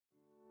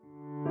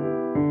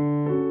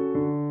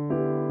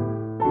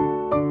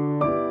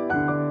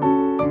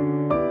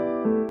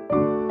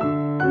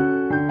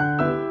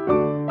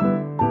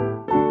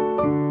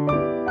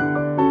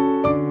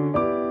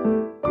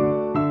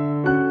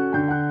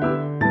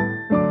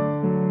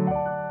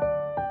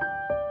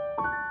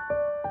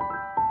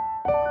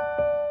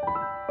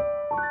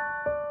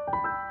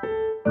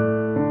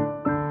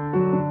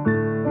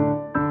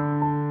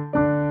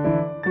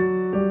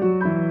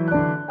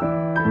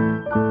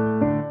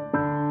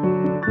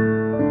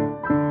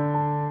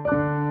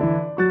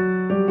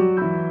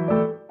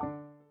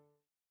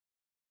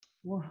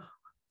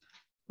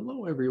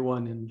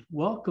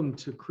welcome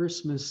to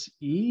Christmas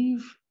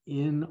Eve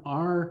in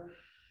our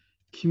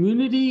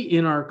community,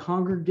 in our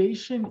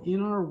congregation,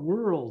 in our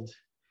world.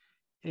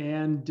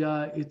 And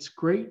it's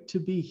great to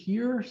be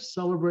here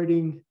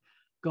celebrating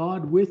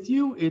God with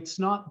you. It's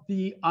not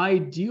the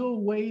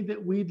ideal way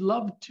that we'd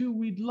love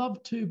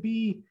to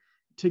be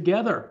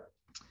together.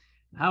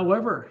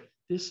 However,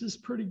 this is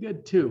pretty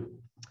good too.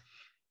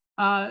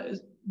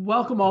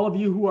 Welcome all of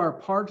you who are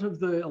part of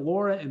the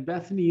Elora and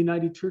Bethany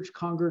United Church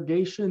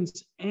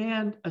congregations,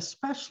 and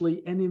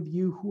especially any of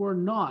you who are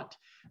not,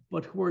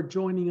 but who are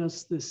joining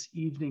us this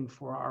evening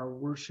for our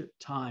worship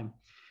time.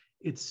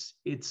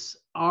 It's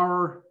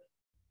our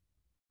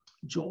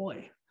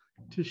joy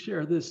to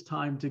share this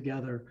time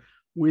together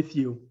with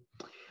you.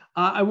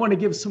 I want to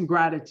give some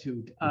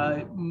gratitude.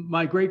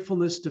 My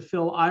gratefulness to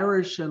Phil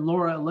Irish and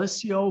Laura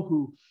Alessio,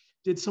 who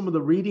did some of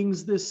the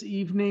readings this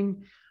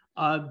evening.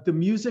 The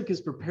music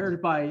is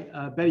prepared by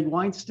Betty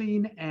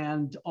Weinstein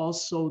and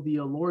also the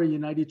Elora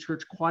United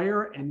Church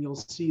Choir, and you'll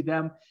see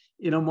them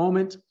in a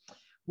moment.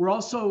 We're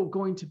also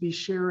going to be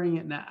sharing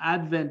an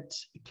Advent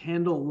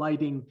candle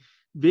lighting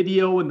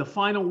video, and the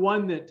final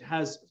one that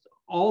has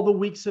all the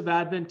weeks of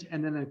Advent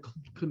and then a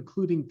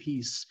concluding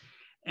piece.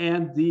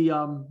 And the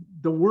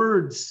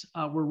words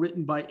were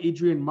written by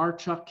Adrian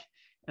Marchuk,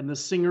 and the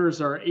singers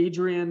are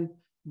Adrian,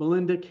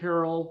 Belinda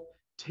Carroll,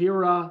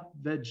 Tara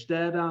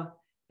Vejdeda,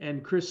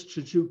 and Chris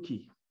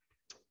Chichuki.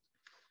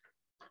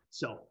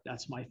 So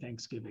that's my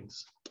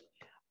Thanksgivings.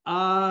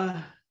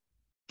 The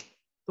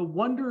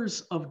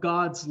wonders of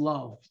God's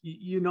love.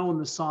 You know, in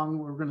the song,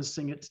 we're going to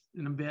sing it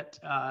in a bit,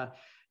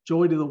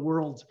 Joy to the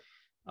World.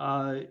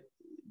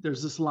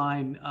 There's this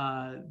line,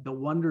 the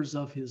wonders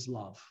of his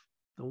love,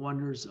 the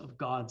wonders of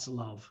God's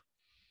love.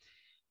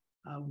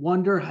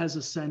 Wonder has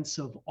a sense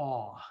of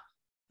awe,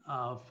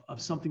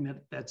 of something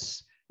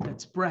that's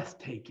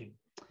breathtaking.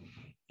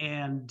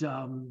 And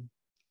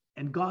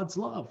God's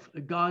love,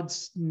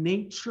 God's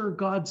nature,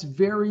 God's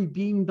very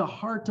being, the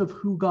heart of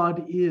who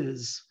God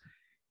is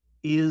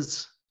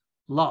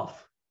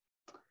love.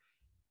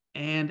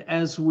 And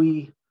as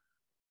we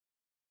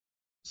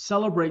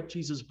celebrate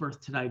Jesus'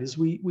 birth tonight, as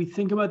we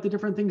think about the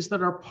different things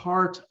that are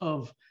part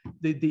of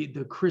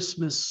the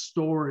Christmas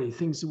story,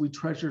 things that we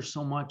treasure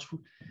so much,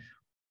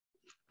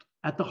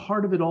 at the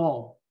heart of it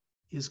all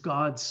is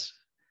God's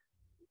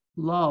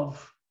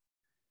love,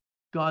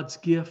 God's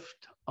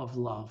gift of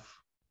love.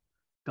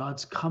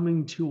 God's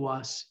coming to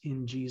us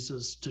in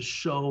Jesus to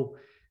show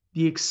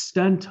the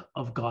extent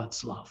of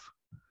God's love.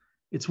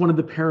 It's one of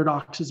the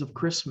paradoxes of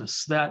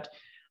Christmas that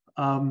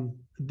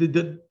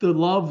the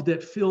love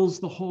that fills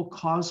the whole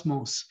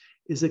cosmos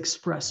is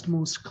expressed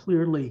most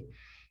clearly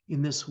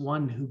in this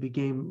one who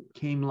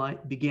began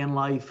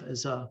life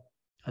as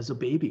a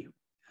baby,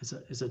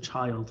 as a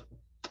child,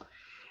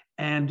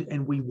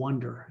 and we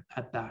wonder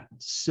at that.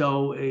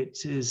 So it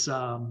is.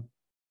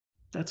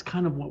 That's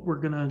kind of what we're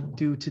going to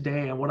do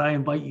today. And what I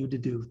invite you to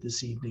do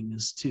this evening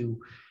is to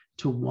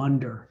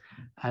wonder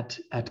at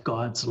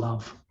God's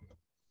love.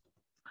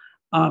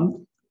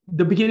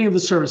 The beginning of the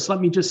service, let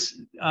me just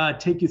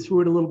take you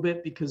through it a little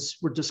bit, because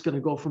we're just going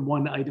to go from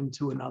one item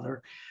to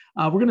another.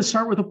 We're going to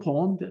start with a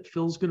poem that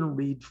Phil's going to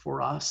read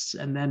for us,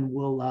 and then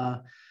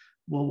we'll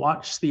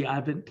watch the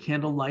Advent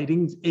candle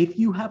lighting. If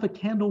you have a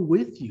candle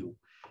with you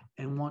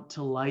and want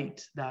to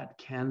light that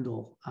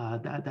candle,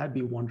 that'd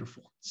be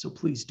wonderful. So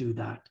please do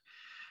that.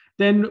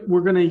 Then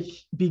we're going to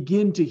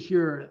begin to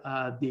hear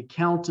the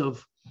account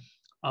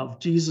of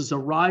Jesus'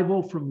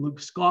 arrival from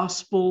Luke's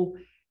gospel,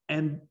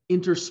 and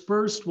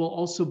interspersed will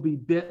also be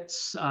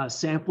bits,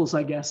 samples,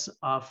 I guess,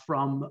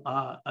 from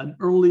an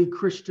early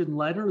Christian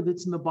letter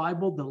that's in the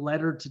Bible, the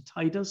letter to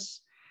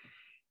Titus.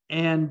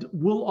 And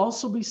we'll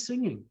also be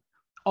singing.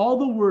 All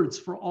the words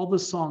for all the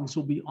songs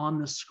will be on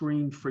the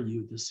screen for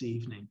you this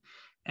evening.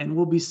 And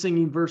we'll be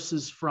singing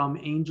verses from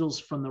Angels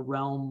from the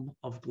Realm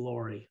of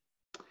Glory.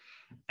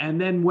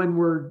 And then when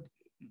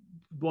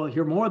we'll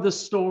hear more of the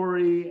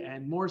story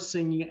and more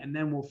singing, and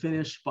then we'll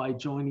finish by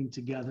joining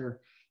together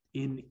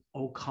in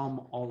O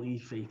Come All Ye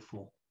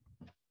Faithful.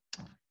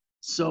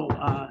 So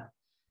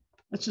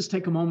let's just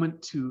take a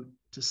moment to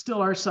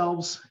still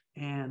ourselves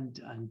and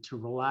to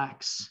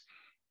relax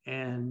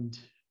and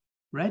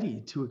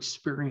ready to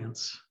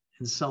experience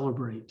and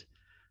celebrate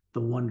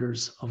the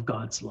wonders of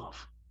God's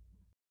love.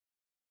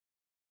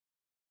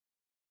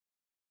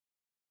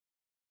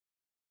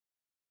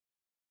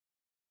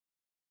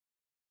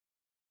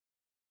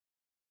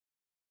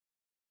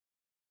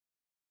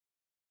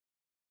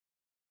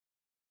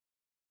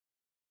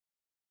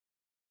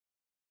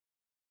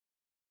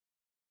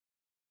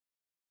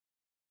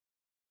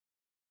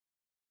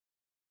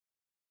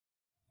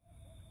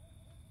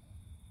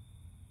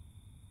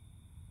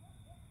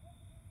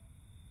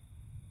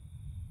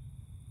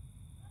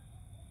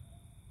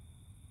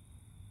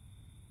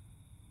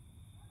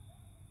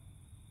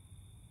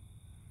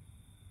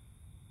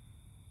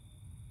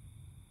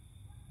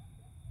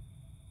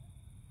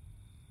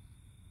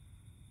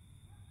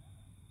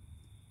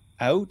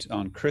 Out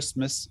on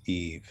Christmas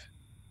Eve.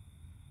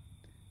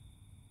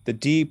 The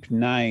deep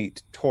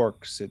night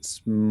torques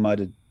its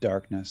mudded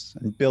darkness,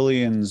 and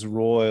billions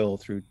roil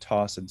through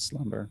tossed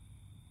slumber,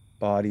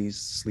 bodies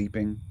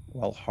sleeping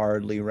while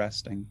hardly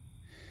resting,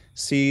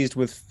 seized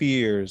with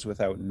fears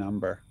without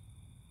number.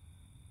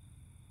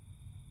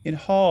 In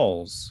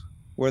halls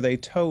where they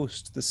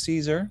toast the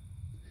Caesar,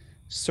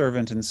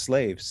 servant and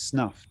slave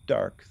snuff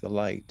dark the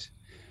light,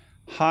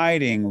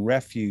 hiding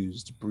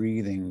refused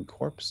breathing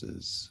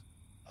corpses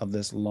of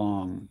this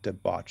long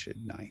debauched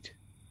night.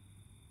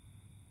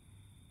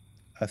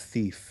 A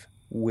thief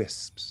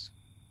wisps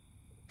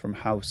from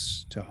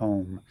house to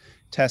home,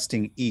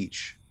 testing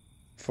each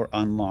for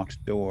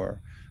unlocked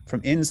door.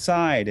 From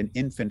inside, an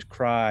infant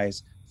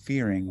cries,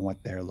 fearing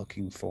what they're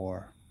looking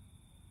for.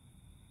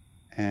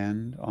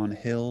 And on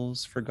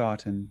hills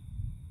forgotten,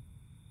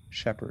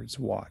 shepherds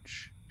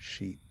watch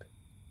sheep.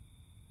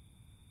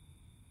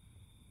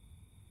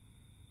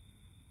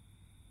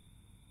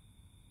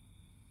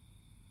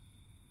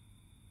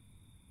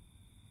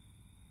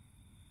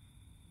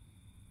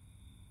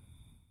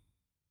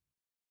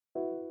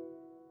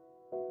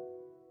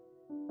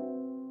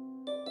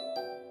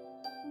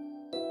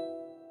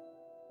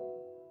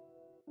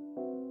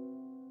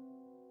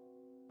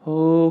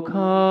 Oh,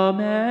 come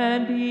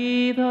and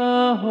be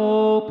the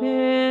hope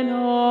in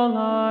all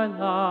our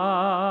lives.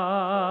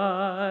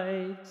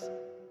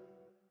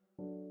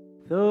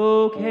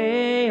 Though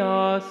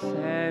chaos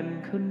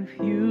and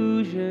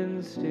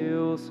confusion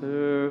still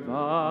survives,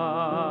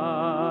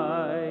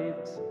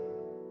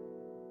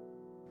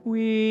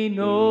 we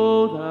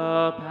know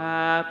the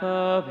path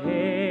of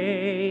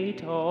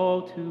hate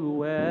all too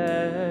well.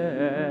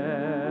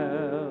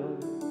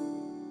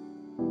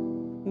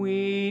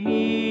 We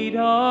need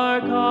our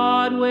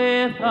God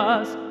with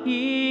us,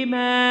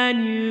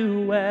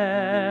 Emmanuel.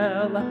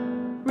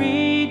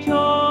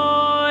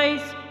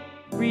 Rejoice,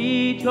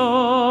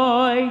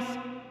 rejoice,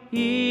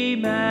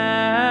 Emmanuel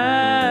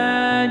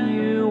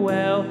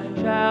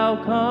shall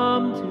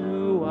come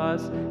to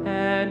us,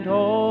 and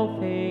all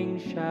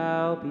things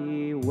shall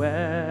be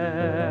well.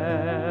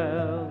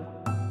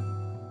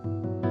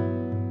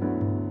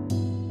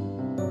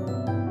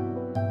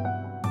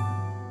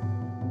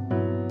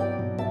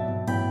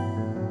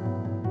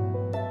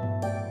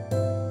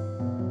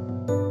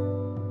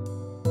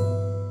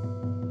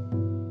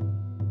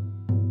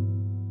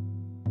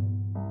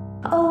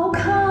 Oh,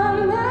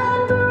 come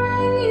and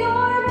bring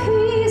your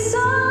peace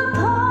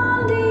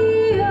upon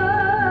the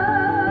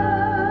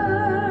earth,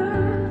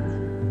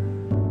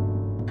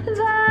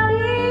 that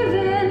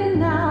even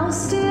now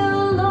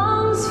still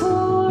longs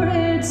for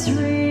its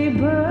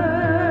rebirth.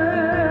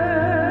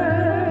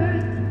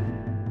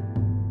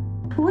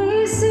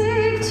 We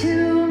seek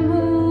to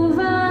move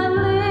and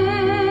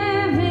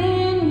live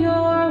in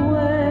your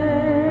way.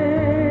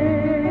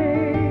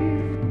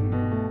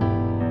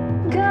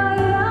 Guide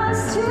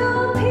us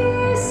to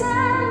peace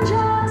and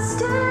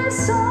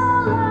justice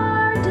all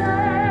our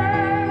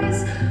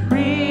days.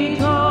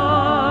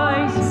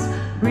 Rejoice,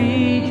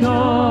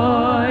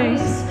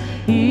 rejoice,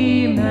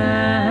 Emmanuel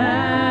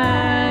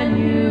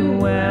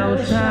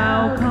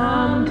shall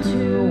come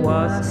to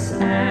us,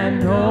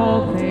 and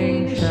all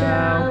things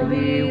shall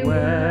be well.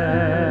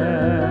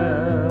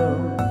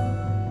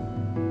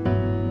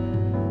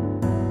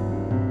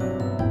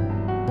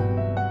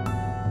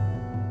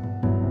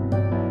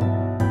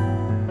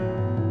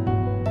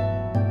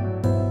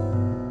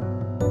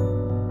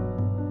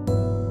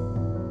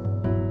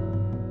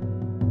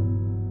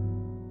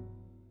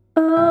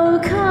 Oh,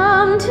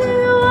 come to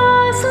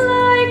us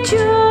like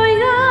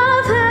joy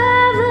of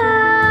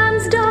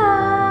heaven's dawn.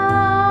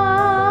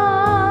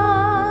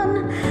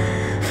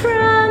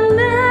 From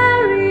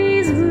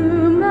Mary's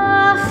womb,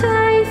 a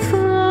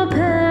faithful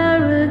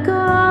paragon,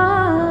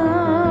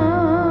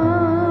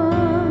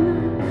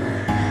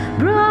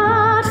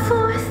 brought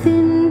forth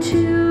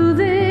into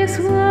this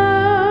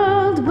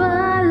world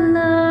by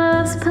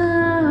love's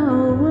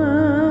power.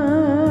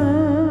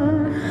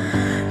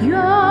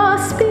 Your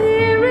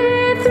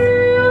spirit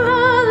through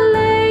her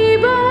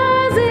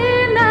labors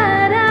in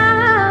that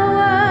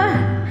hour.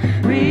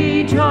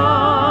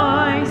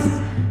 Rejoice,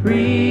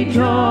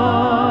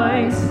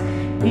 rejoice,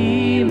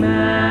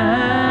 Emmanuel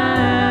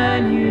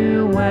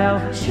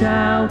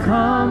shall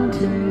come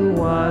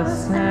to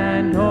us,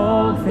 and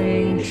all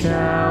things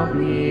shall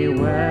be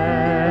well.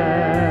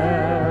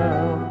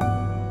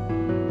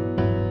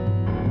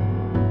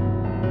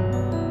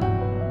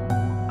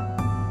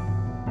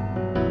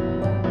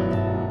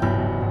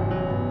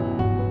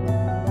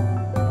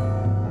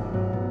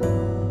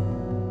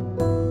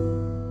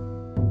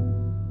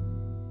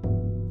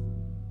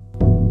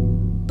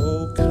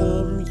 Oh,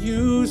 come,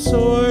 you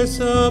source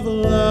of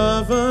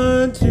love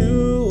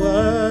unto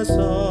us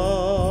all.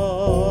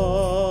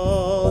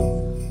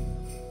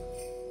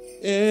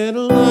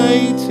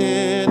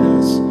 Enlighten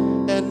us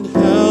and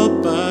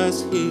help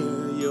us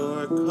hear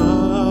your call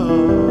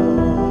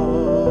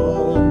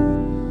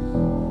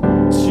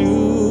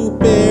to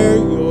bear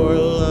your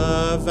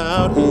love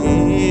out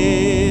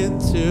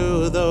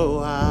into the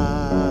wild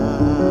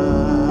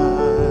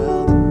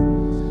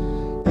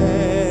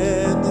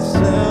and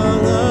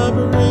celebrate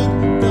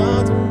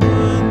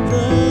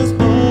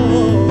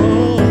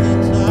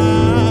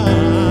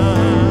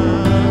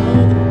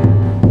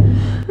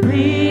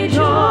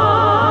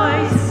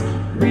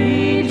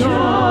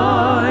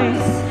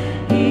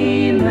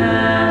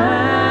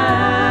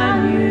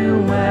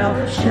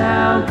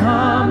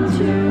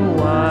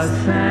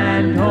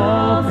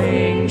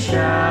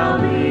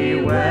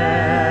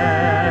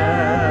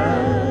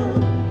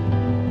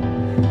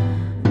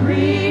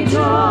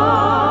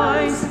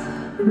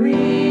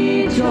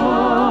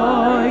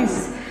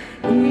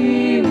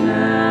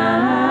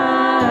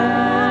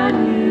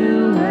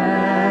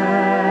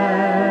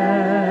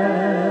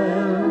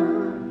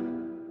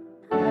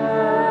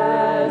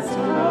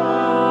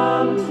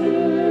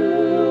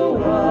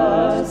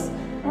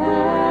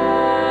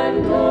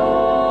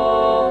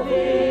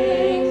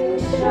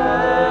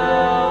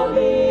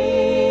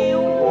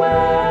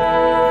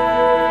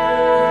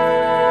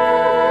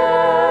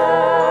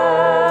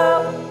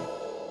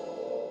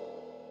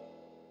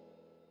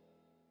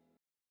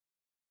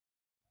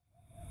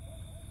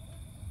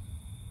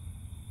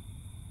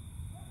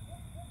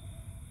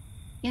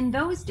In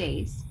those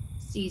days,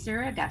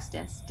 Caesar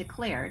Augustus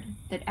declared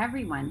that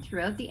everyone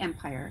throughout the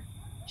empire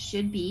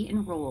should be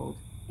enrolled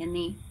in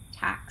the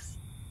tax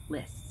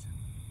lists.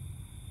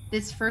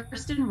 This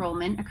first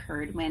enrollment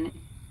occurred when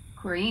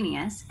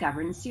Quirinius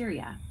governed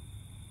Syria.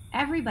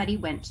 Everybody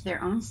went to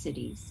their own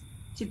cities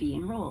to be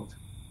enrolled.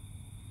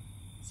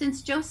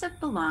 Since Joseph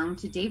belonged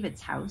to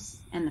David's house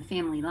and the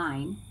family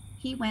line,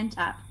 he went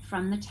up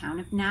from the town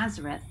of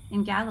Nazareth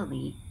in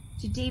Galilee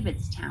to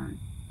David's town,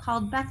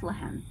 called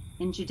Bethlehem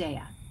in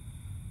Judea.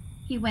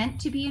 He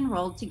went to be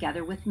enrolled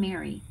together with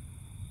Mary,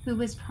 who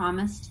was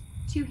promised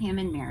to him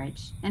in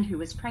marriage and who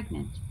was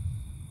pregnant.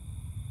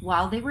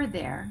 While they were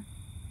there,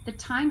 the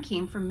time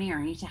came for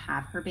Mary to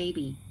have her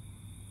baby.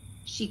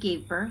 She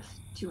gave birth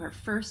to her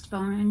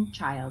firstborn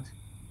child,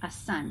 a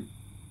son,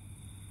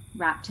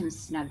 wrapped him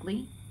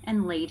snugly,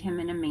 and laid him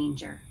in a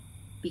manger,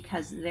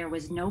 because there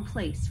was no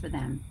place for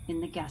them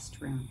in the guest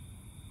room.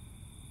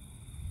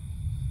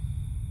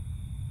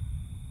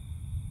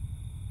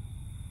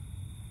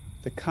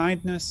 The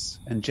kindness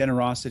and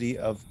generosity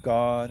of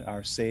God,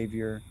 our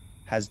Savior,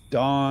 has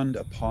dawned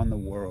upon the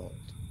world.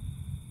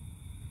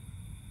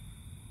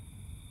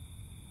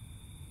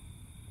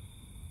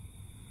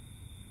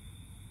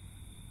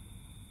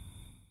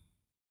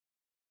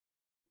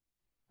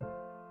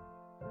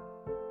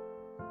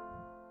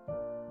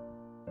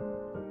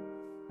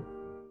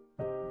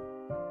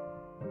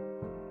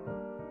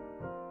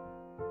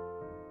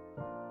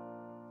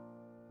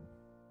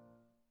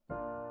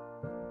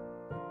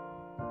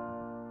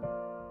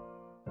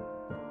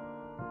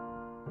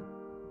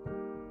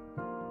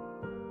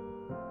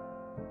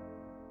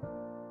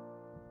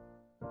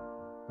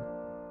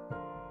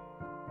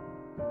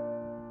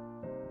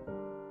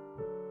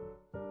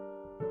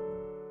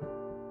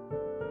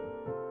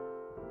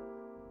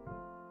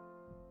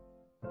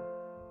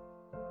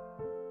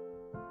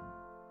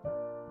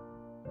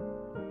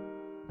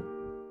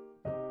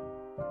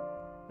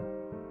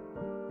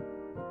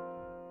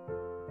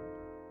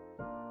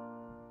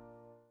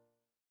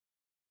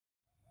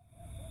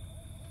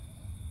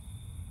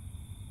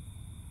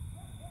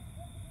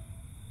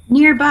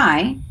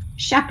 Nearby,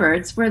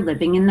 shepherds were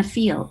living in the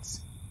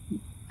fields,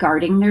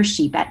 guarding their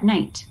sheep at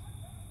night.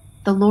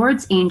 The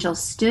Lord's angel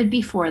stood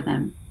before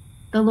them.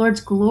 The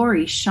Lord's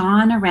glory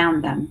shone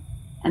around them,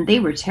 and they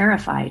were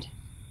terrified.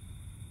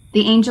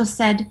 The angel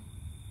said,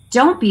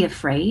 "Don't be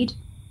afraid.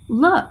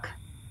 Look,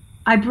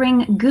 I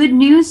bring good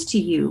news to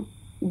you,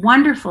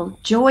 wonderful,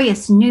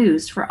 joyous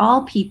news for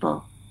all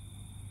people.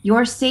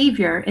 Your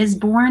Savior is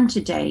born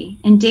today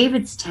in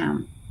David's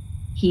town.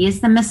 He is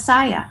the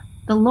Messiah,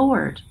 the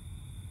Lord.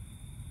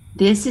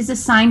 This is a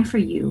sign for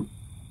you.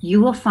 You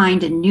will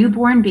find a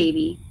newborn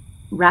baby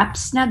wrapped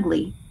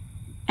snugly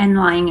and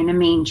lying in a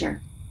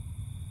manger."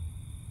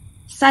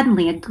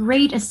 Suddenly, a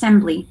great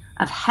assembly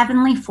of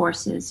heavenly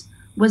forces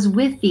was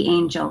with the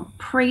angel,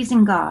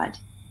 praising God.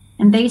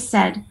 And they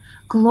said,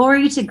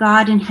 "Glory to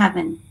God in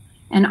heaven,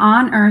 and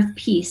on earth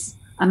peace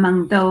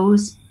among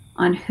those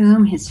on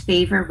whom his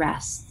favor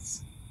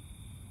rests."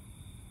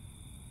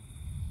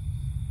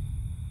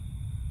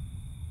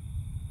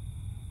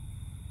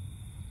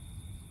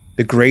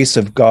 The grace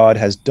of God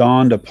has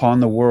dawned upon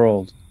the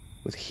world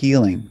with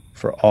healing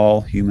for all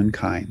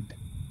humankind.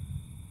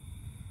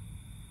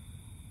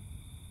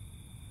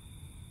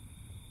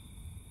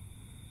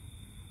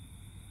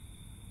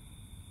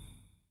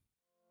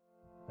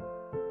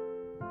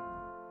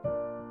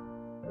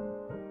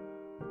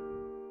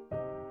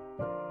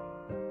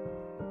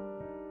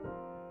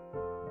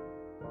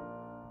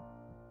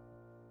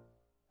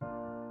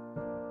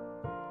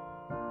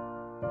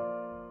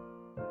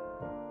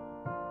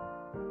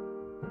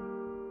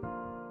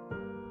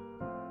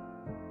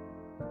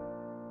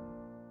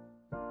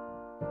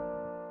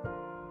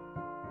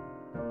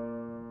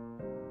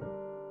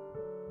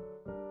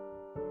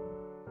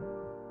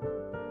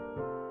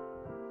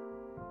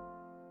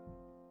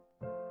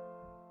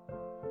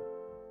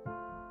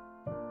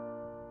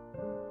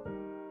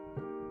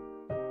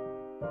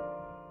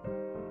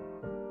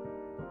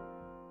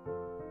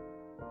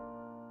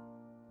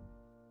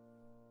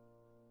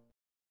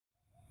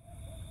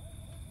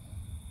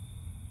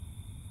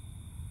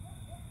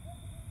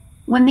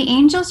 When the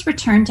angels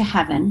returned to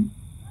heaven,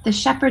 the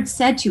shepherds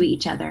said to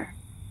each other,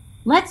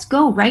 "Let's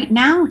go right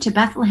now to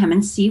Bethlehem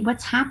and see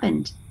what's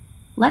happened.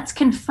 Let's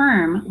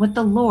confirm what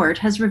the Lord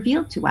has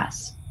revealed to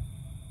us."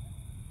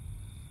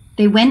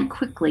 They went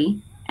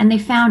quickly, and they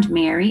found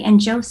Mary and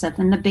Joseph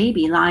and the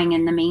baby lying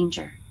in the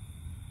manger.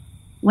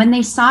 When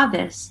they saw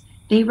this,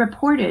 they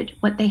reported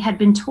what they had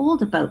been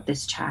told about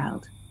this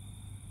child.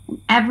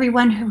 And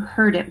everyone who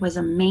heard it was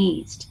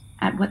amazed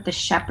at what the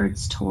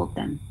shepherds told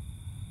them.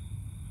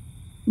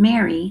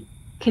 Mary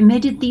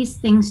committed these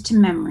things to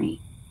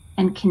memory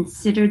and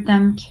considered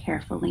them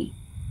carefully.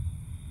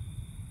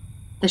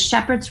 The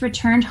shepherds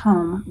returned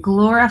home,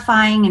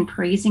 glorifying and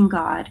praising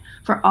God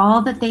for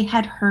all that they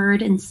had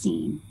heard and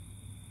seen.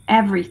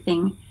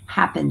 Everything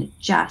happened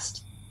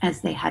just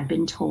as they had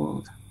been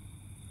told.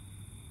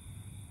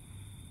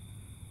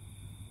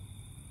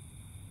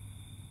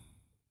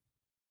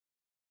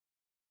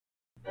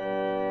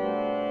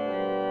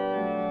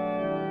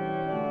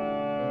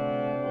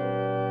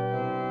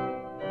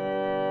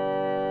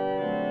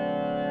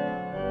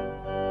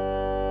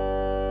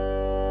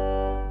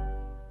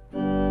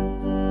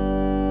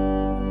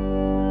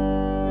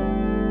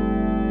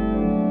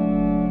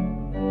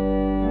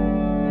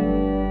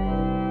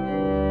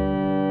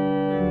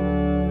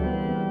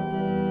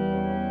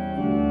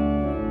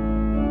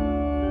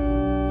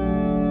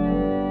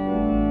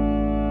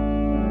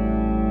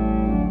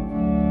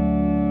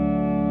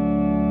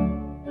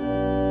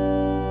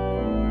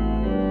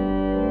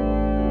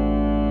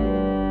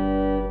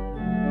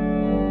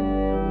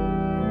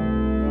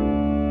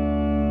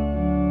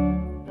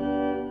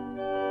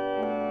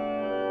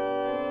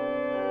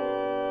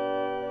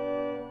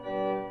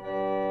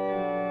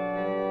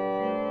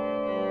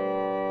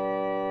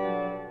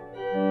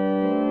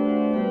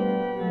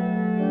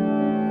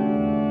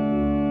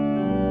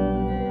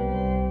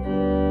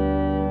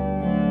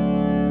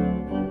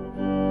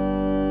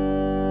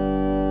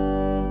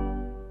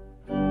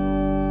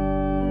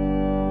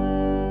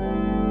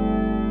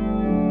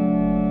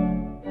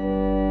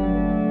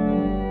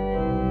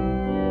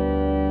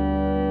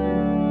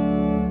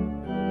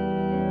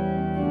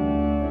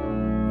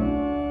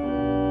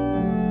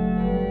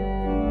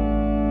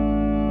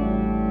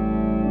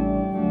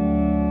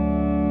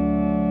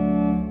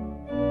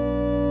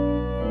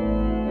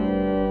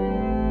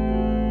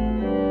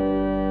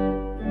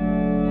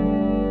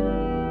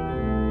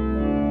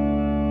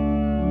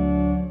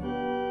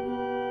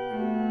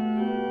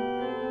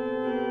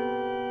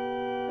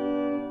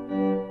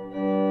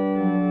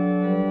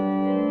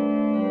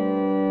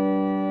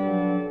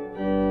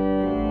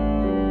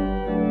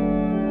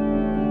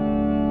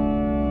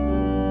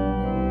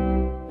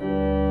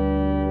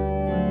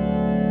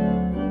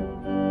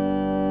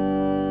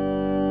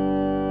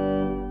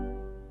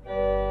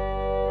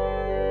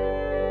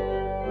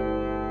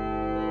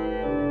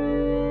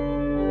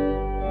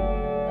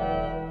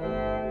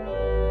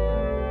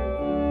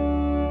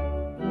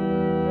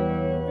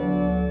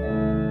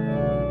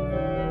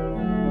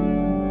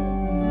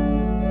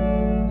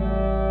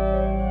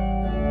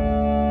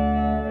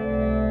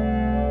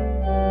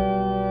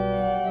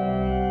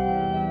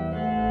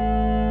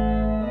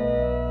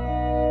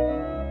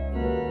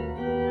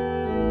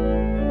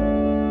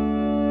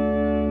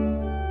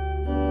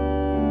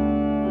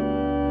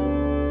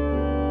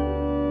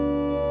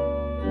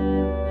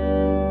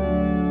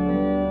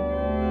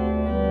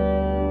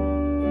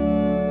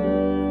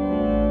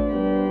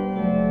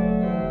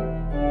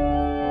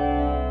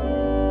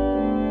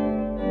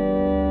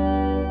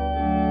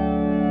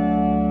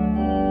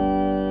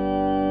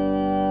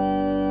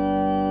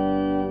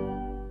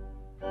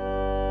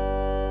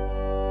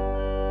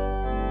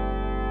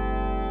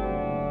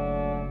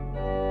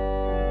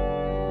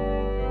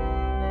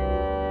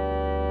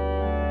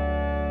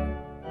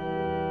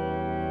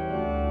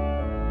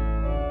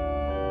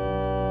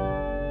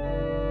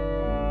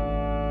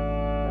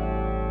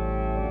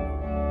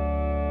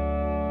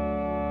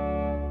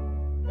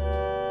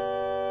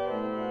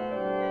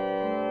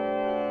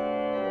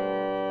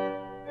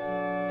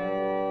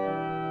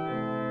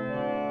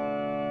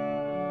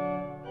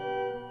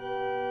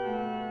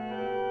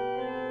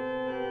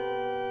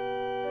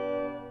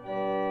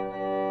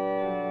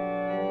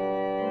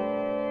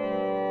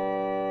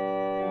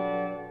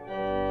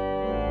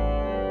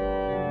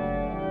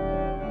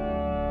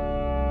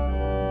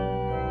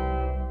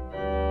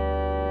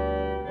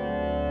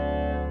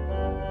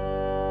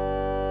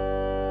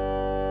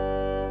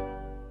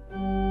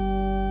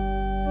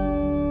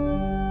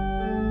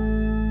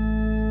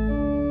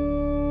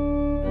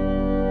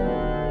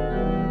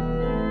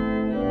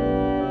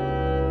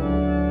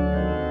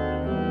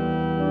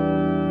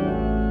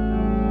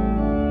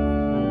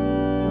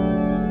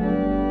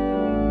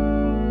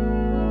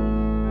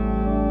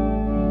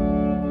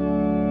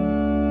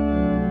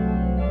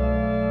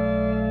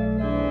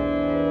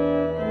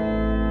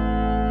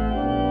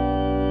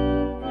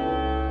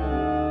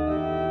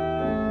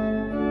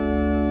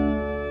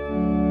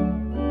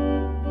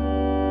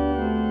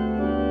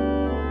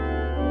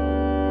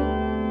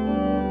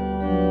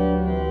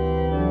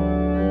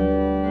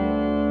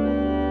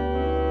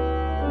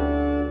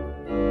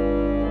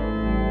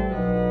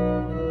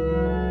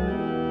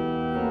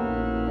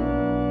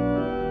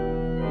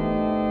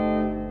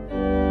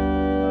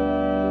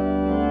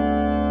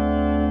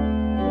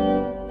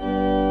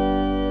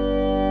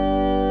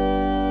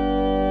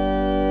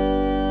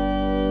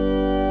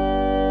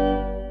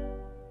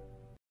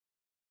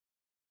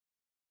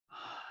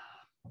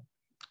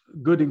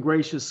 Good and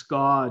gracious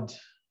God,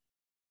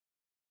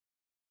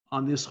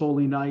 on this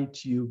holy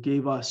night, you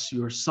gave us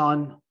your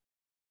Son.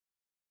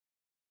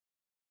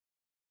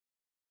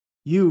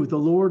 You, the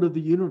Lord of the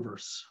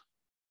universe,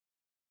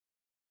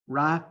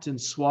 wrapped in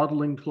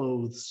swaddling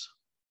clothes.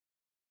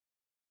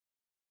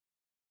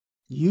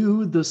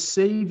 You, the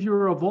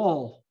Savior of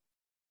all,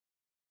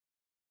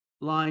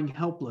 lying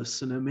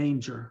helpless in a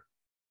manger.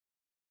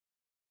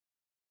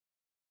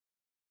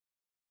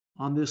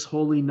 On this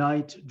holy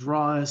night,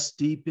 draw us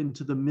deep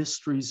into the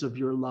mysteries of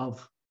your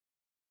love.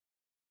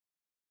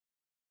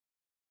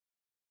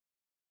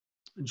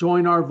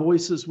 Join our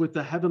voices with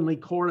the heavenly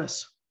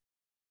chorus,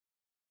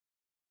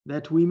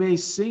 that we may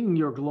sing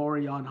your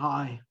glory on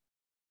high.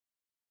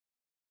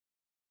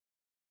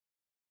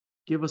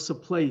 Give us a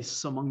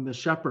place among the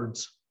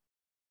shepherds,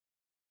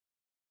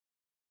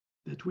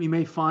 that we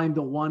may find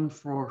the one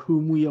for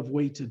whom we have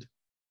waited,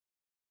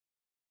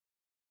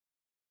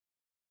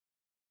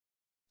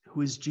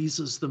 who is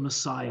Jesus the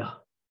Messiah,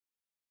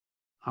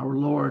 our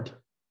Lord.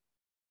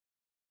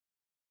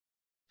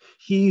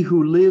 He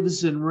who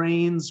lives and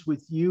reigns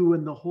with you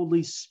in the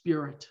Holy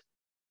Spirit,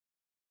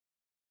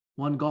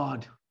 one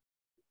God,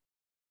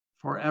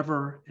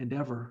 forever and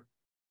ever.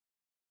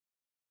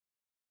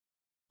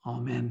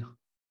 Amen.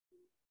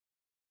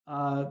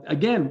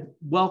 Again,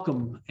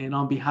 welcome, and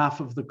on behalf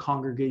of the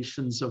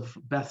congregations of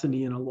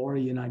Bethany and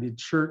Elora United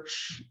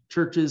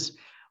Churches,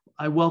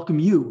 I welcome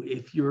you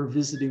if you're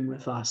visiting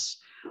with us.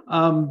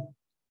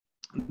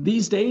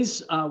 These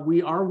days,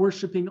 we are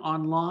worshiping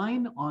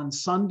online on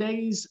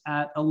Sundays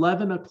at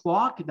 11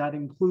 o'clock. That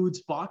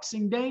includes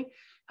Boxing Day.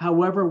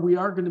 However, we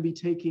are going to be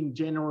taking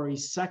January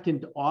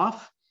 2nd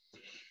off.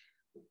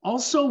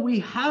 Also, we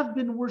have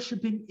been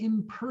worshiping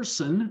in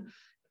person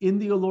in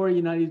the Elora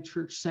United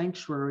Church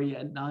Sanctuary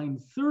at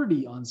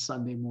 9:30 on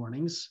Sunday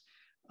mornings.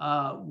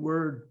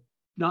 We're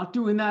not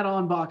doing that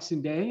on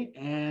Boxing Day,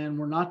 and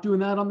we're not doing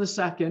that on the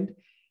 2nd.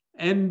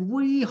 And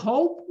we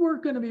hope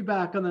we're going to be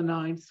back on the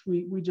 9th.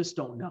 We just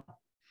don't know.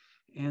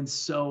 And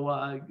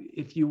so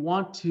if you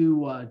want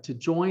to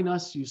join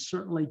us, you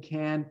certainly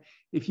can.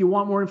 If you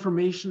want more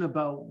information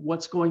about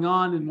what's going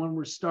on and when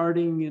we're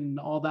starting and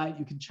all that,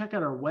 you can check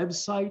out our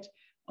website,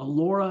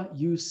 elorauc.org.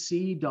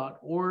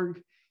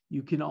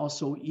 You can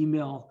also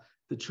email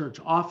the church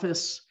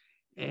office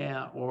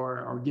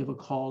or give a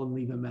call and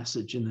leave a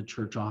message in the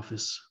church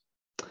office.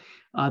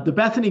 The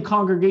Bethany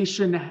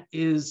congregation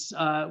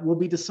will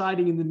be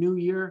deciding in the new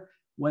year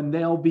when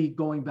they'll be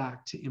going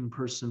back to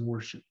in-person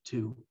worship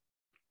too.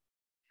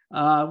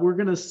 We're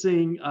going to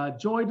sing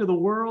Joy to the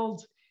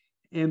World,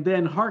 and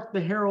then Hark the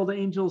Herald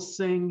Angels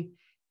Sing,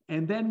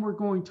 and then we're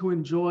going to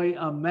enjoy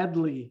a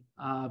medley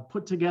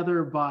put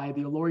together by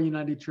the Elora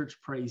United Church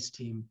praise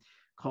team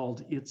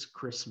called It's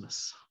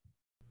Christmas.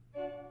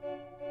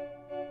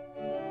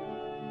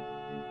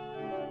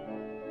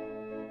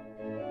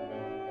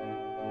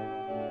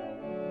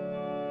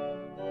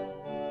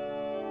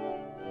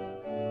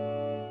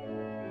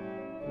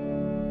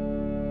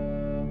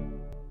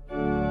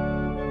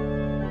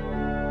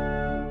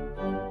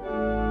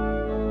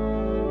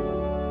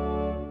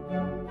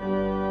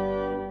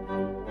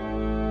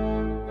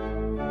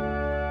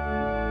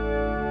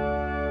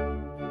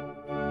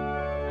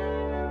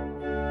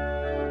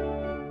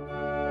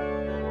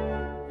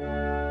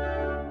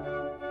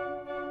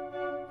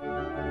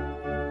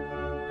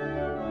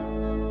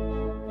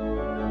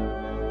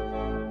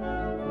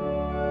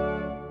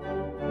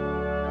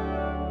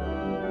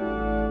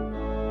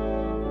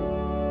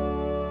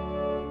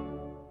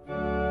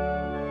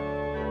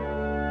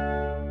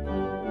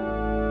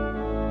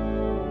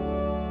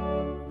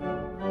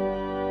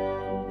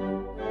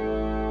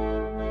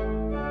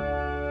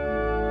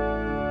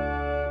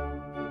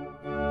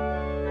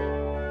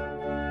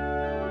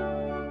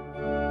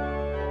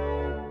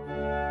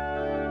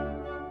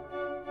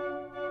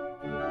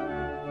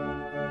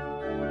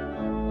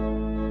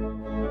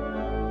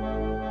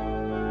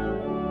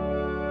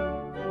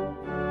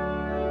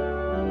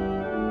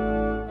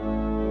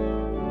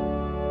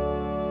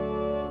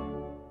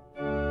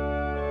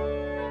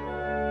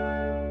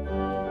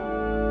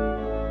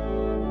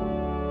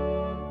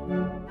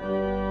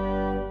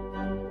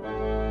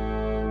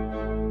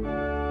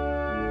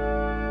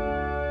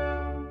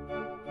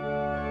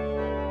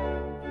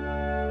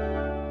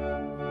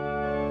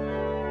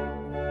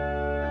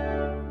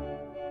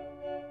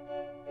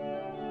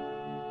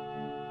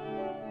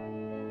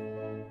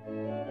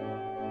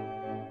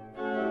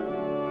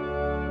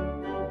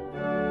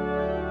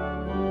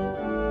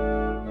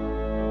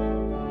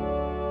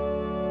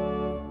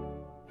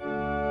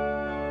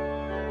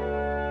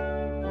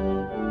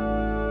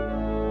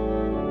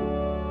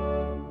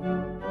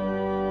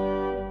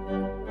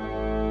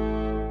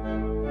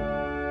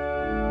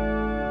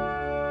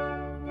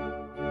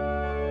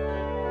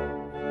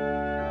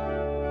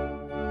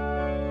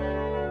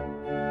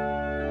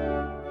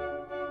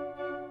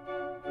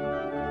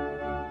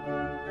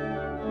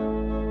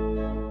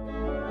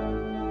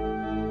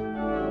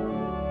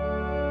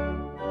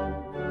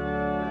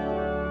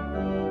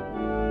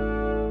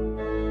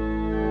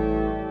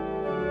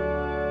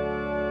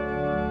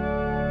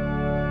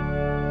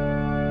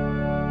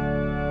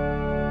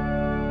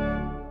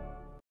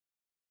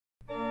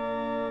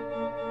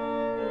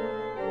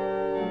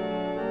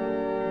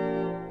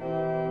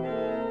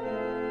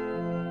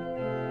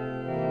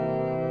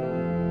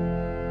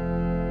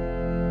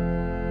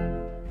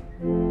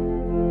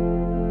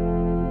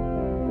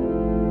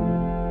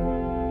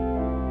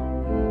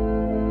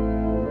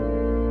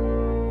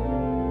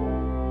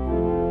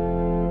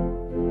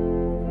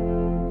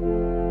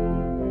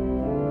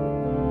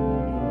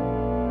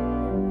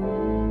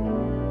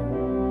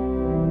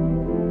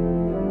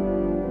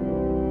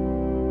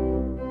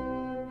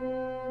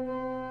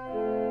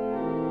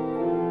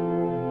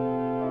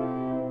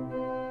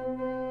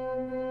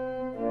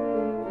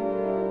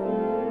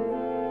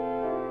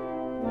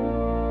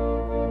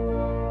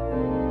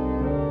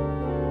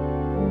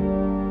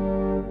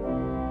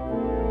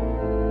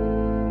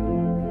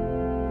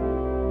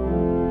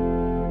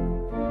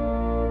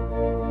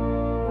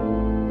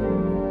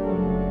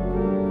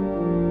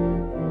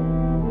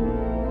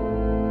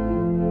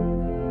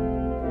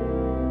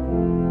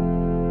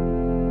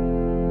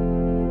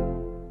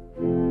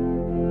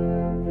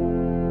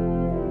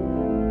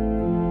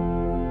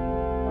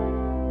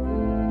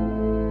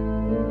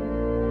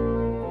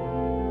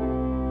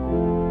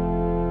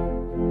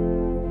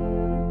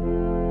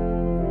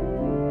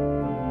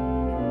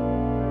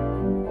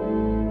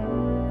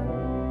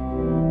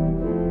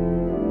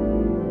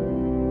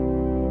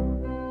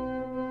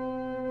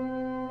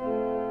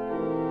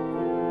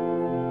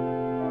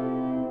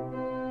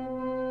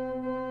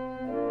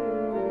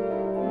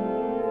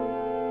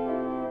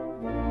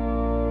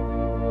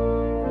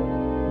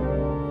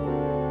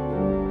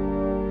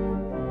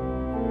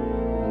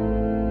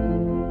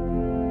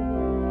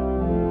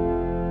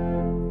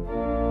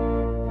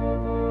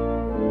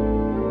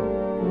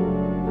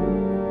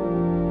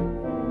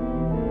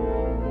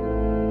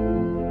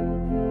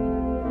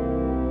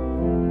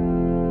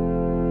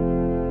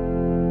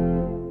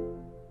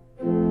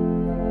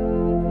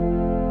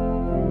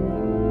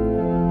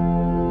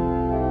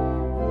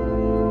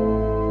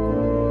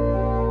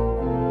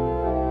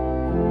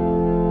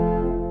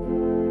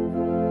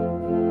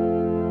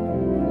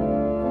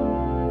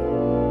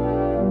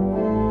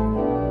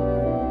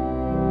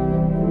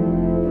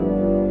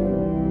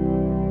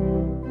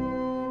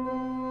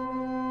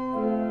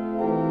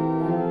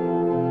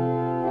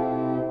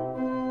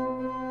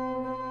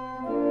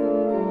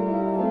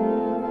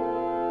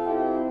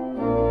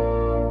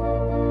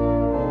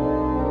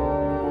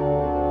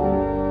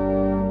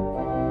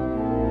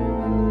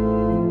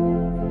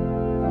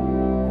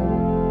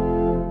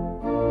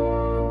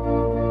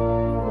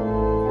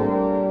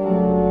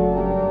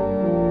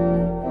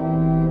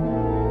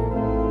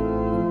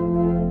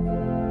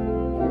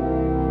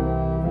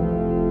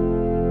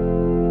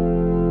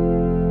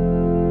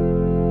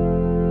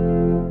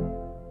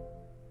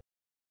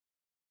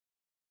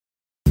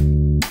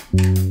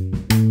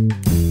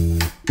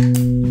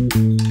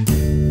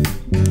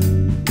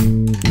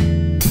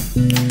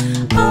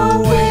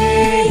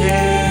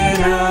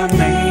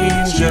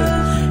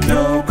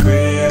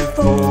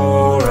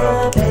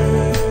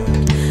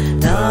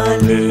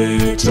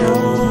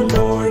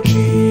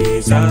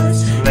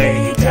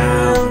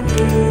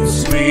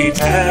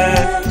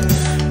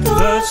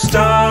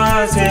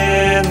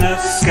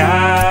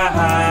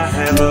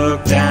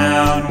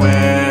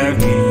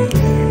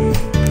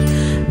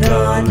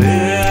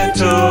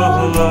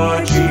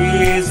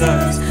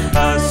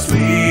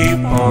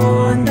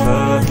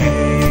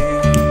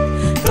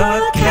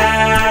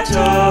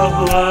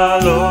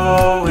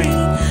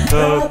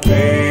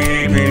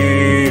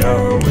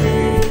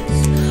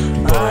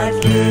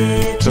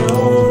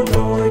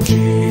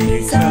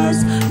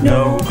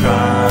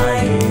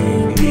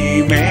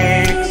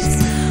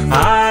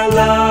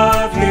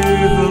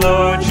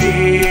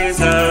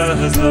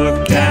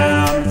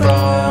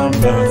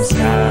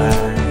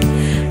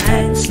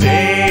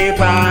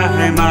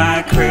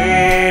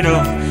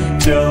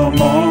 till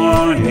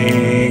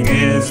morning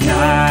is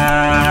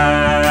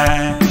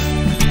nigh.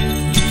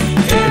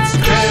 It's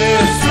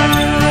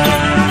Christmas,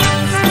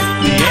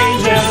 the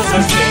angels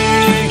are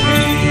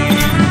singing,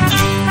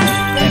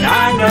 and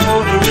I know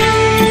the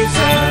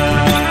reason,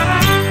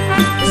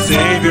 the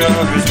Savior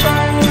is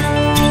born.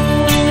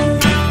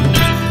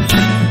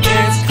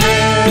 It's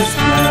Christmas,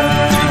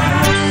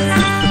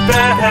 the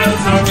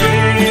bells are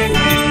ringing,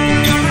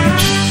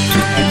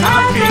 and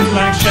I feel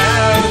like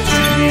shouting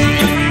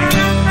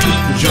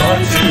joy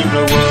to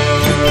the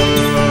world.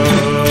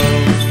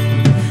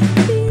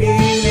 Be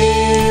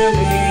near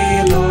me,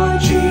 Lord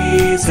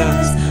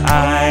Jesus,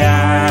 I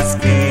ask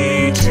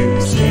thee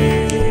to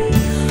stay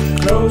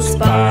close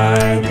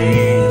by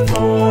me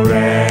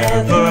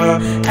forever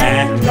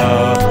and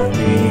love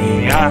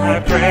me, I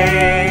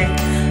pray.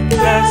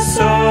 Bless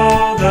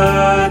all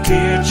the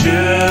dear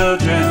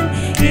children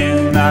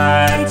in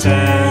thy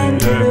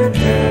tender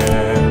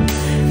care,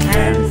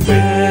 and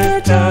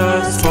fit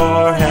us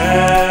for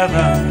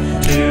heaven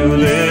to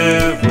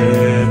live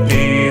with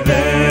thee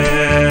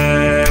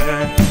there.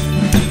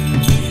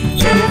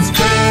 It's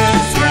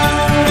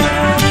Christmas,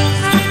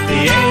 the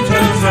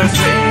angels are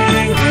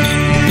singing,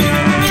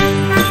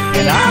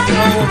 and I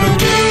know the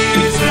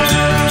reason,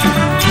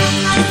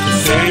 the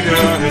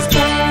Savior is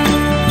born.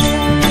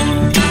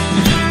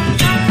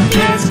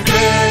 It's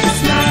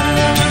Christmas,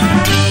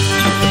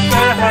 the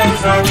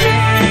bells are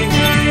ringing,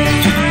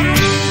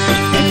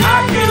 and I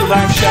feel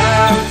like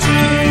shouting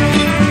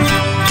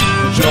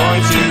joy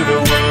to the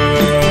world.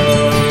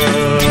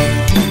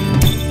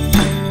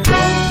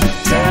 Go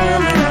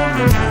tell it on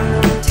the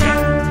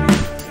mountain,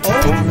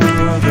 over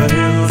the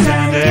hills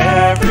and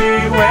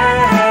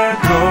everywhere.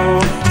 Go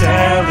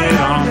tell it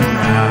on the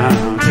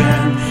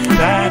mountain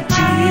that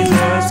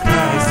Jesus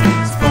Christ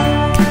is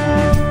born.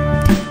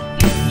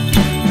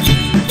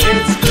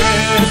 It's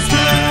Christmas,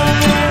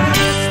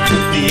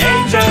 the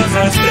angels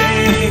are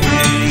singing,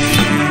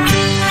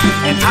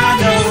 and I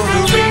know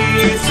the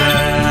reason,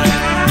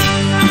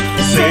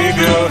 the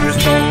Savior is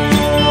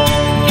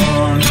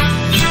born.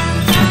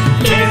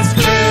 It's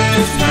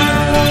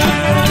Christmas,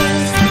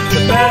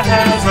 the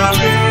bells are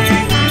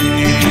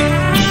ringing,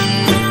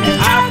 and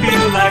I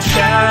feel like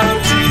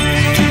shouting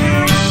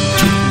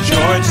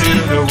joy to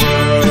the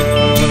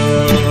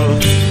world,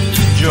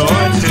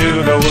 joy to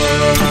the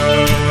world,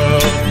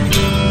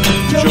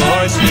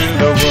 joy to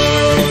the world.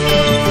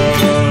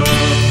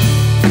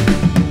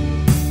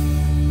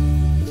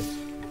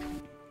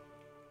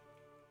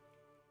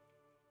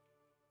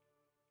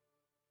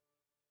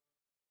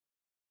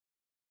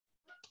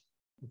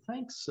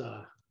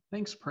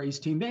 Thanks, praise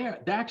team. They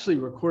actually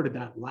recorded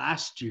that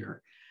last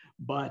year,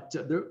 but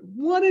the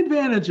one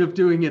advantage of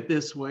doing it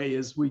this way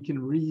is we can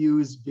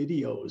reuse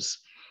videos,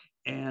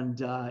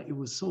 and it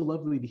was so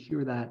lovely to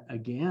hear that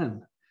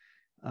again.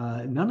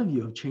 None of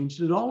you have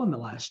changed at all in the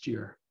last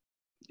year.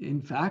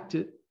 In fact,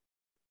 it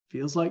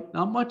feels like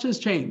not much has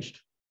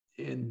changed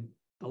in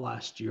the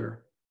last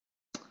year.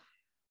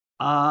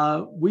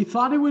 We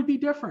thought it would be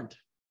different,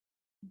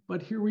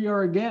 but here we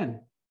are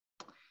again,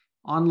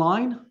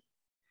 online,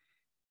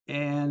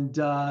 and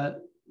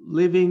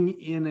living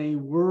in a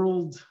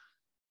world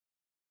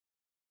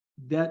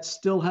that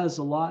still has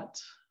a lot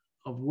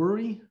of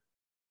worry,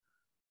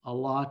 a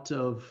lot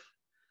of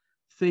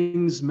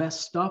things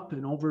messed up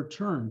and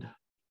overturned.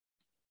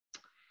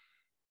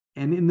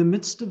 And in the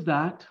midst of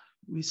that,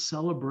 we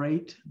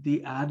celebrate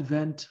the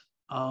advent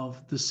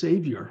of the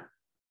Savior,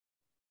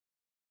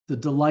 the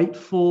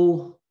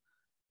delightful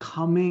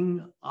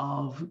coming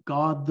of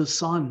God the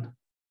Son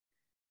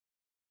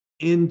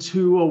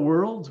into a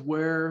world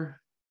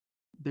where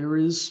there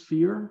is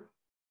fear,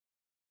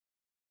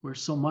 where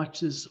so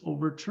much is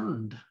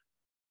overturned.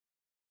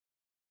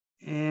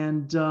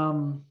 And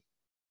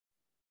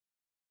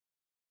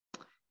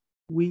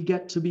we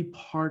get to be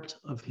part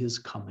of his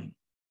coming.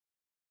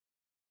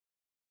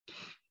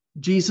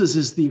 Jesus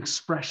is the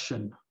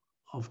expression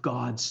of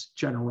God's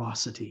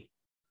generosity.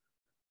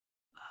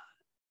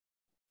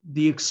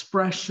 The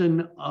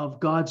expression of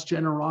God's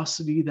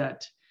generosity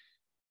that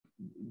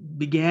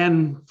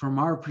began from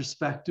our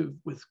perspective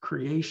with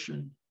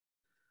creation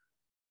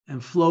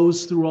and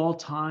flows through all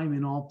time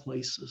in all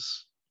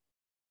places,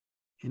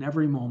 in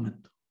every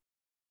moment.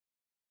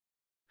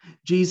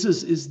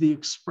 Jesus is the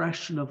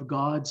expression of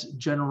God's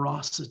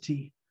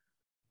generosity,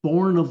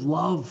 born of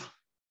love,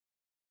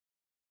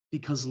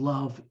 because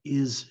love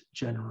is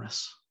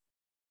generous.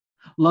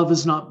 Love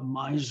is not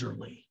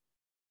miserly.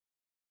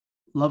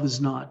 Love is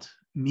not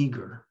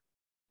meager.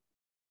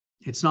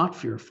 It's not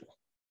fearful.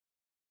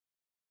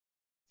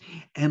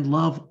 And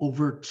love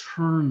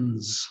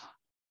overturns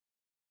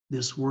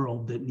this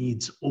world that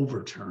needs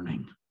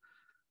overturning,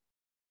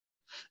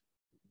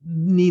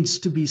 needs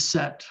to be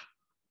set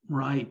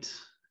right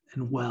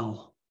and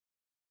well.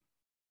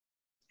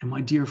 And my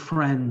dear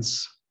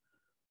friends,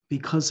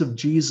 because of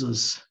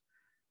Jesus,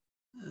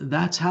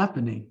 that's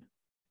happening.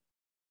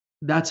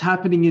 That's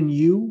happening in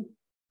you.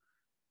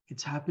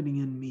 It's happening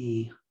in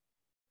me.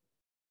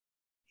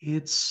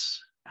 It's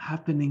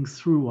happening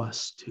through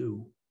us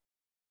too.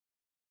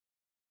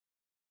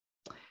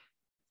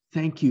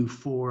 Thank you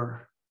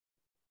for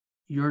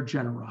your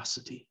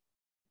generosity.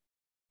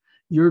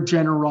 Your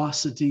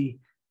generosity,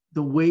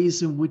 the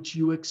ways in which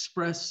you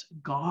express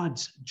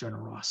God's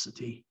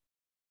generosity.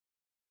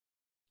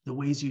 The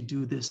ways you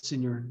do this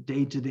in your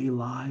day-to-day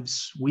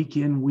lives, week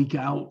in, week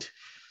out,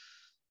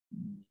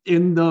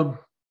 in the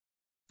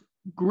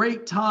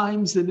great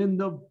times and in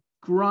the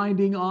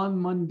grinding on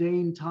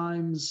mundane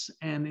times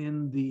and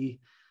in the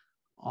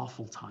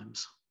awful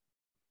times.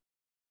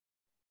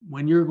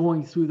 When you're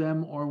going through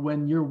them or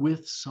when you're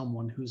with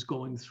someone who's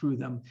going through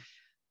them,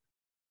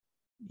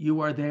 you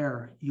are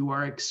there. You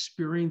are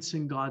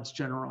experiencing God's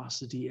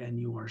generosity and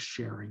you are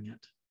sharing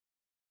it.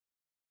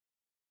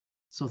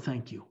 So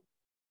thank you.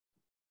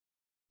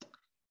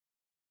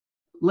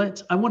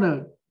 I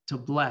want to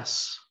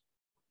bless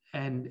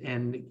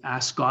and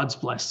ask God's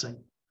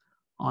blessing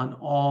on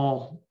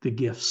all the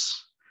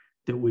gifts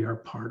that we are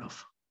part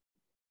of.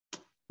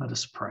 Let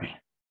us pray.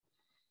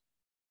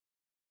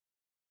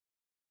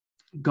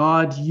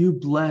 God, you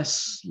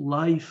bless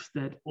life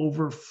that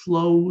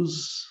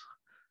overflows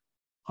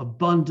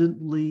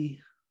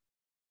abundantly,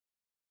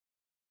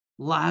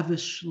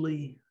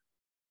 lavishly,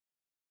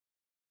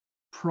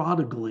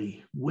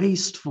 prodigally,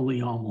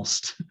 wastefully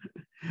almost,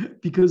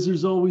 because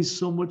there's always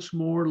so much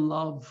more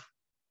love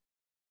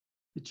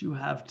that you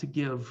have to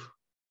give.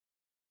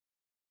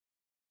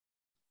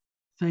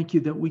 Thank you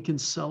that we can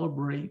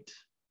celebrate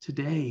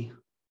today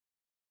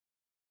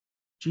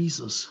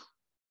Jesus.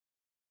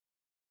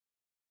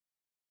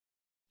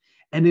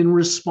 And in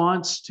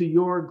response to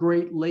your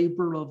great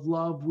labor of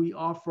love, we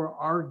offer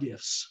our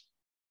gifts.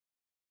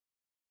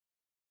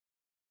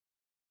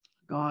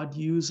 God,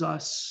 use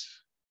us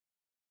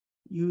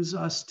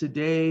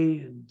today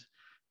and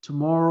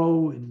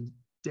tomorrow and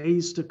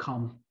days to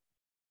come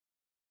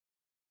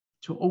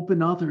to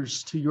open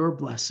others to your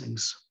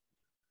blessings.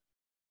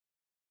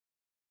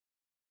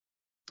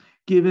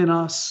 Give in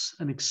us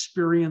an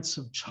experience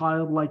of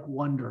childlike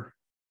wonder,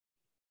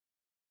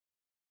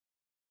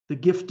 the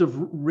gift of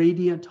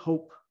radiant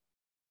hope.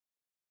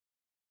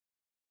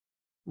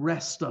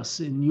 Rest us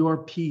in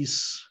your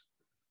peace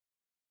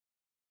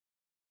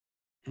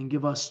and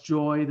give us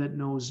joy that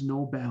knows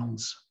no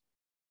bounds.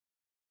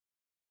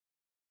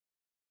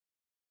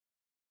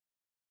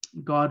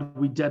 God,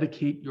 we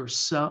dedicate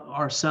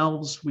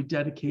ourselves, we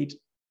dedicate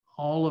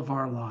all of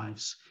our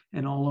lives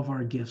and all of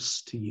our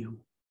gifts to you.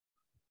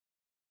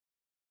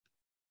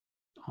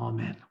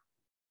 Amen.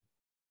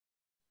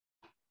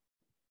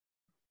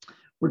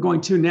 We're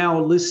going to now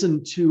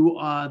listen to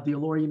the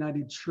Elora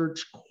United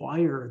Church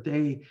Choir.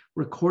 They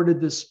recorded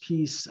this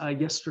piece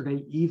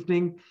yesterday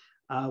evening.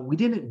 We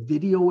didn't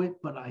video it,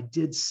 but I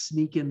did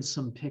sneak in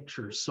some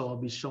pictures, so I'll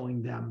be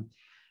showing them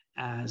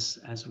as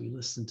we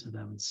listen to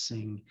them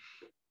sing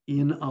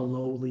In a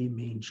Lowly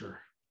Manger.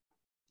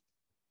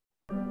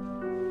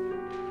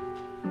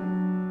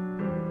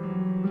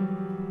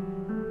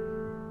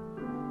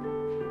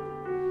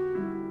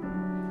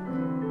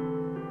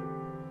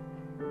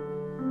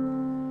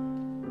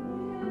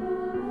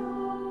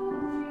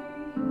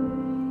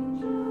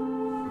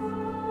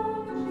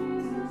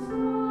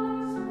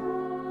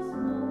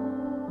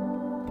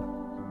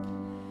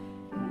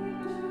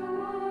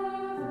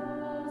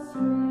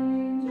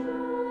 Stranger,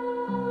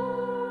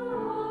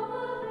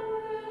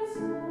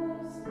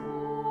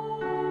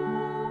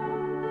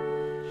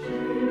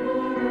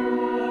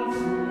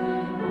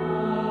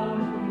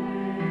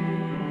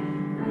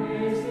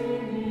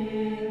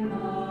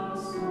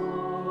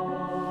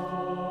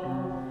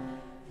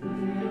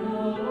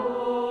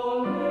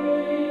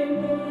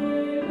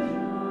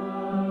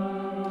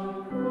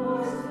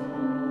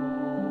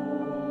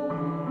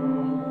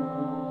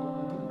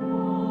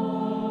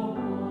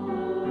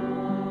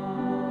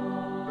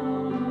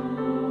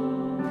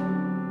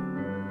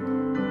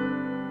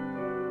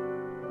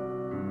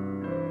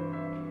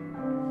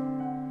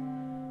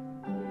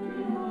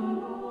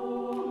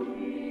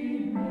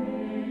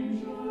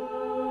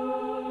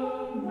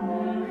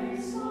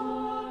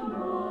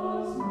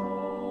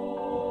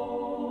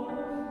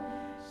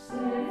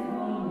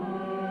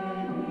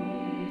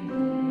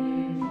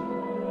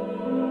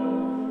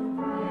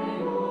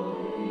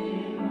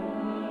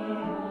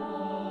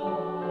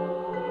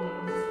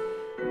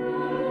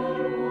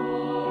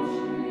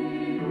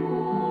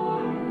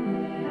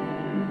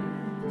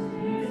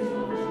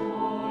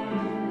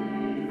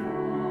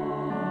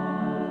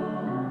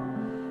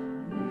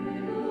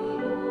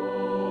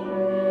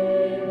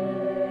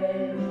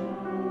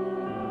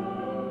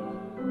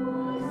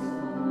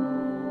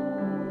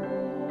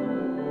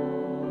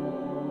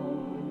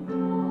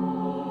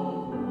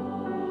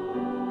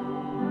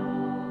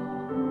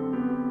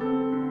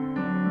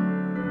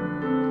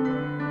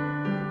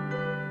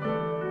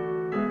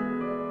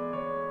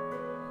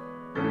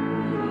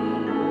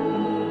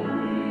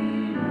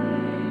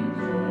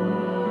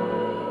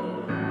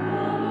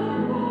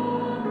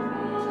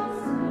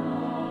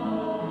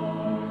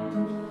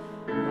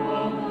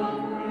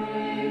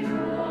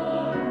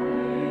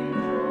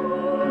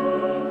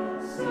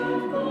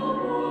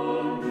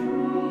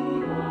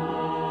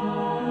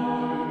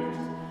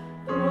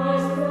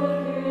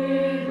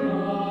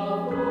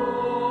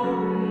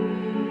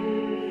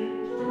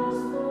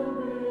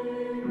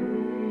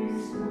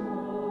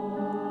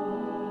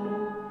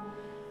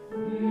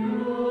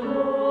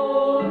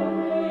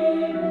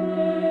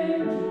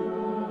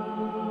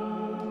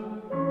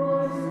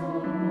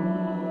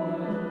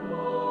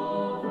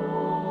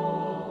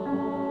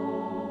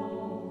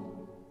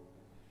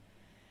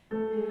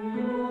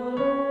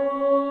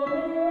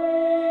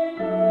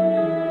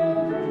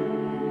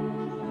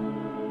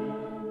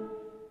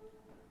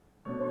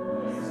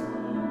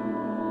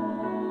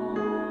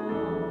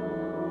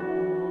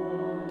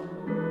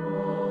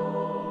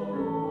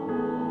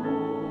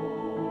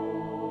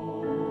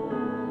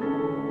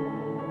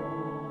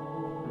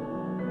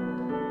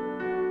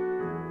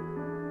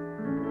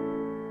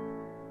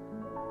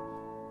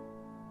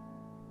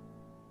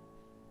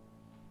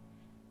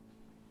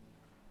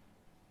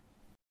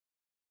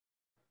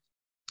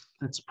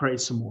 Let's pray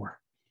some more.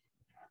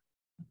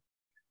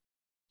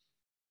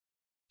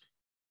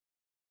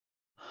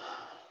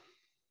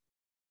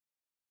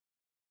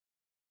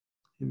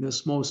 In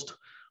this most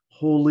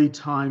holy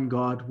time,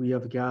 God, we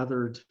have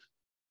gathered.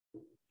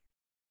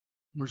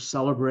 We're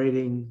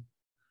celebrating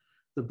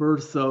the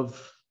birth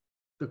of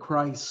the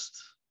Christ,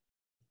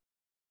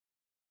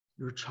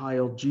 your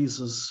child,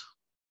 Jesus.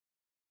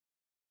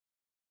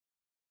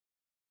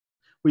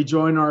 We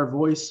join our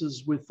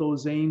voices with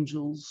those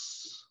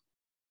angels.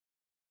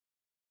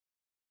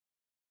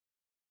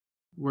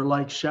 We're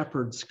like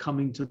shepherds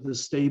coming to the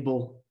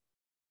stable,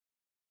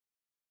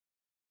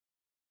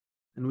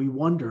 and we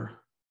wonder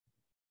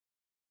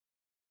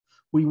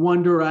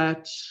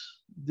at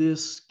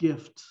this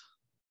gift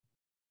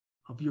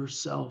of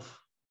yourself.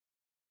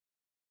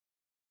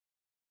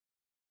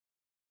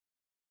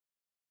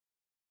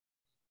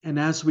 And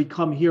as we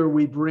come here,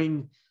 we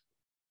bring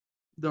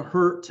the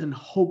hurt and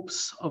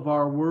hopes of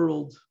our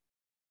world.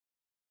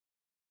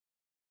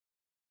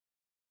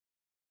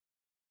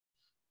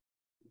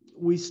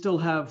 We still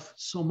have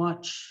so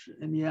much,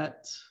 and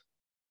yet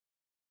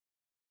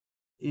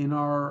in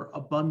our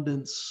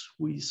abundance,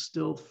 we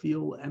still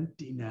feel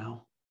empty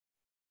now.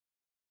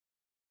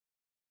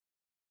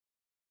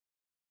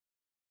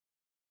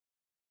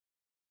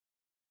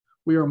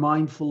 We are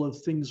mindful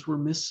of things we're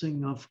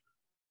missing, of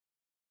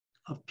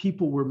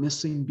people we're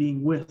missing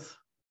being with,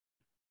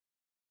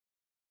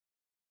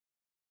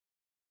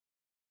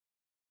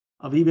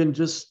 of even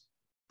just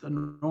the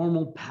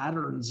normal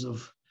patterns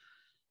of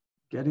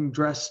getting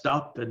dressed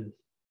up and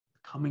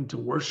coming to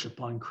worship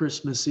on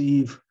Christmas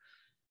Eve,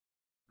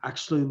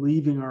 actually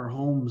leaving our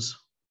homes.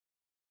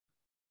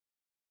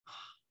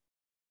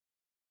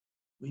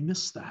 We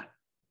miss that.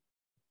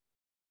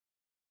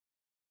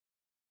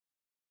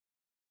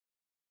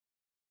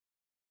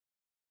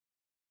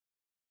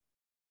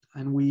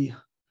 And we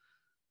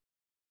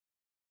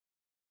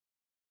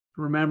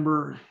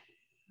remember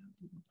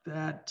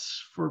that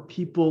for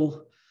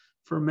people,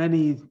 for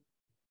many,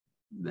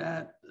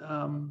 that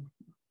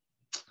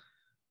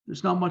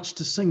there's not much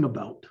to sing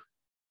about.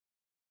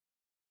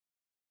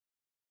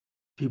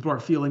 People are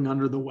feeling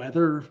under the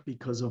weather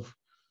because of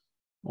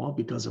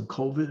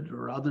COVID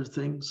or other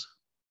things.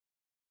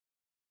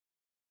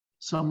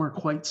 Some are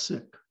quite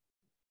sick.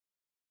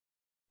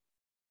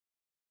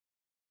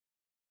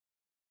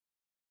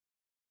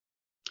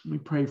 We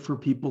pray for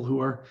people who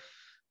are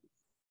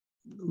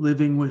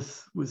living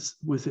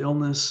with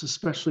illness,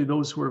 especially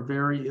those who are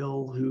very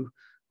ill, who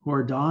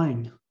are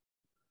dying.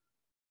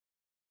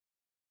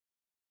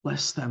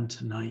 Bless them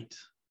tonight.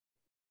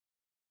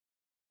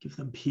 Give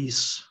them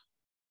peace.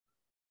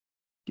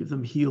 Give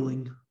them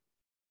healing.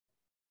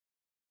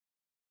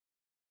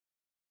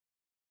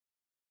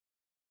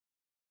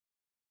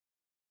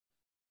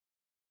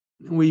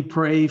 We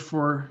pray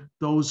for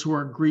those who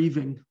are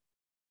grieving,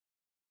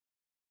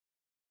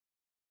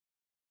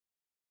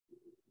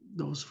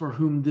 those for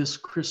whom this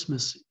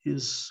Christmas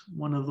is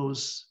one of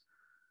those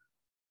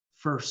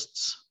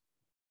firsts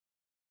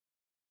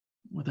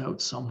without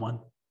someone.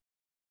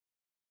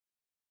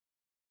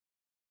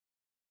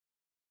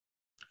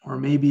 Or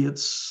maybe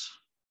it's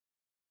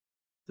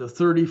the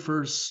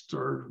 31st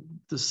or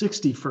the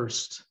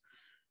 61st.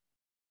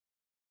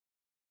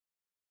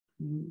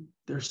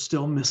 They're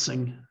still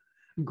missing,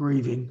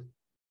 grieving.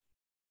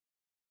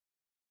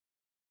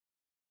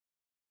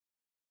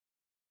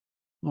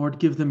 Lord,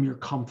 give them your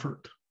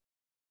comfort.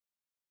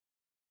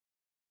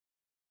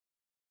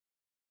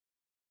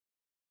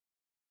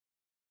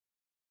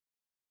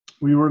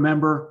 We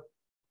remember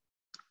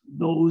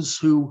those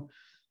who,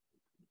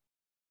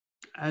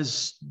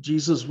 as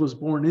Jesus was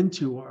born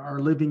into, are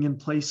living in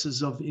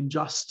places of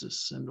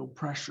injustice and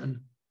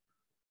oppression,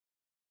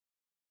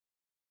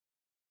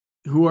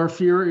 who are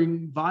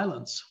fearing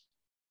violence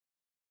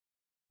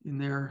in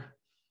their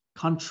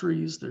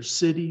countries, their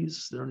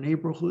cities, their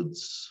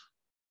neighborhoods,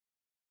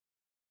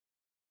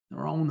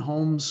 their own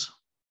homes.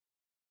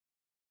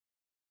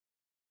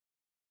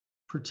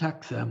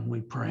 Protect them,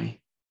 we pray.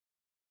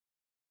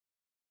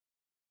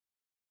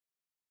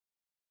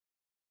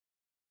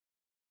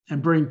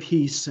 And bring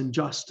peace and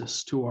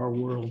justice to our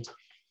world.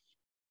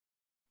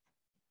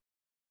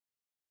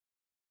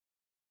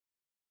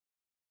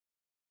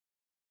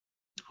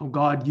 Oh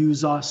God,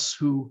 use us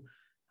who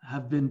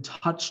have been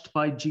touched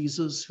by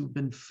Jesus, who've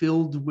been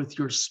filled with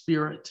your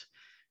Spirit.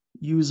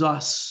 Use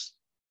us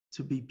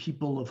to be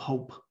people of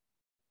hope,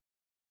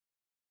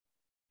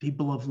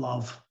 people of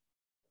love,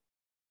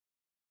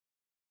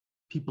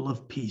 people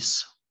of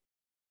peace.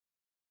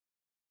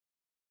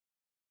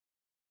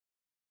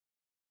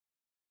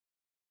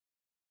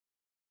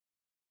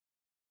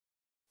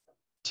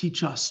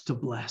 Teach us to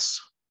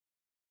bless,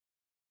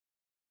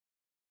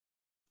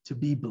 to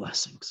be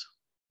blessings.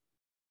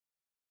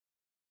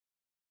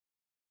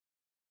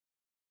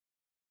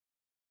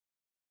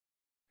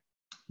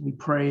 We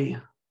pray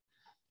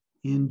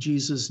in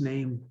Jesus'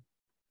 name.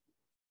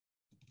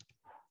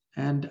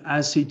 And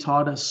as he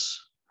taught us,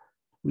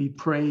 we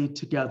pray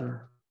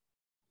together.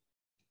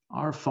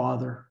 Our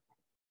Father,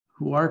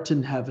 who art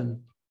in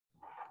heaven,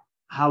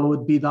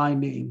 hallowed be thy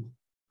name.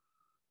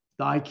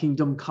 Thy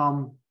kingdom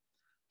come,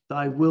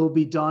 thy will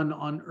be done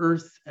on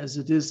earth as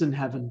it is in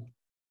heaven.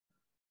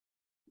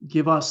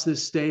 Give us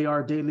this day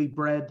our daily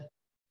bread,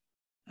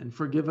 and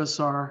forgive us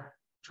our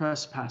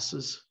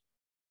trespasses,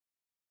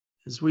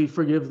 as we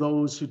forgive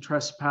those who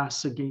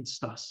trespass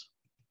against us.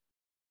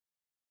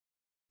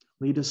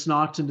 Lead us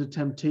not into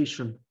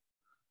temptation,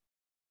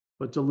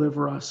 but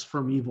deliver us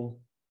from evil.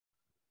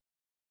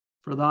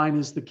 For thine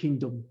is the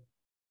kingdom,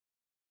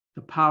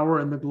 the power,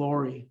 and the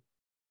glory,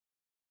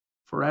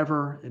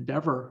 forever and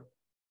ever.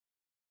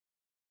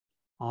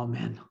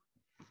 Amen.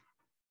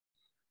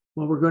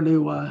 Well, we're going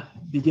to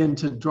begin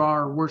to draw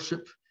our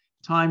worship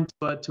time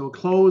to a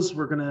close.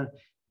 We're going to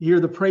hear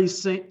the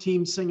praise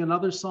team sing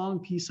another song,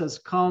 Peace Has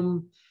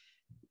Come.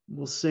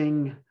 We'll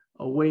sing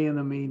Away in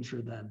the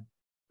Manger then,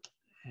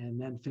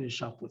 and then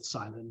finish up with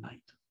Silent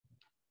Night.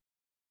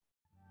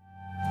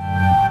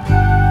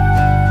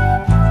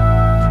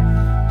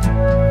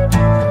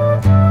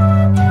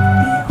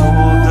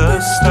 Behold the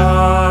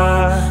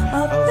star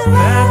of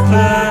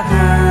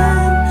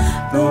Bethlehem,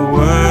 the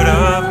word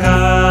of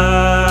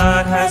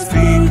God has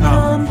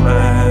become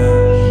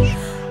flesh.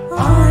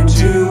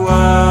 Unto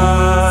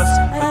us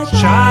a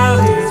child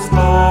is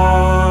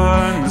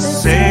born, the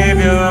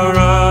Savior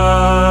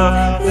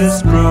of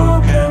this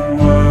broken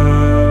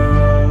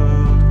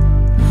world.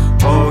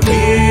 Oh,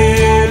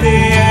 hear the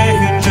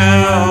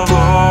angel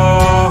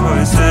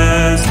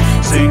voices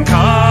sing,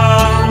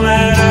 come,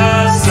 let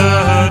us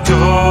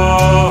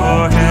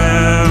adore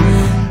him.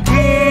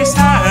 Peace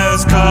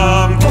has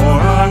come, for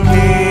our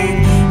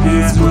King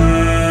is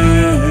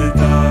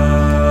with us.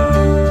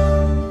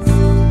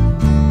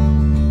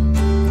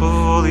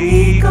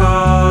 Fully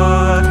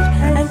God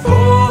and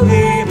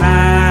fully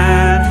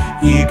man,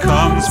 he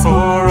comes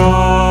for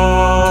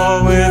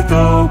all with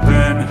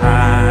open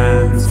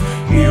hands.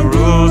 He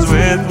rules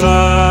with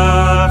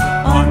love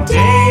on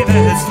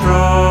David's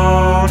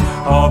throne.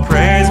 All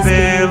praise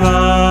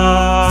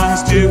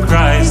belongs to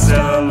Christ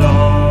alone.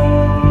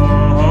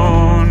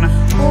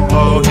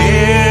 Oh,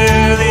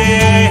 hear the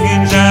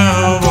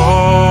angel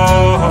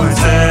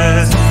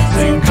voices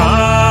sing,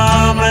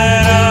 come,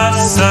 let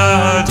us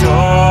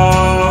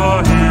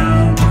adore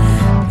him.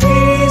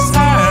 Peace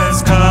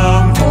has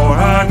come, for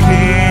our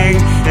King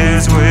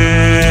is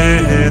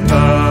with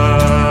us.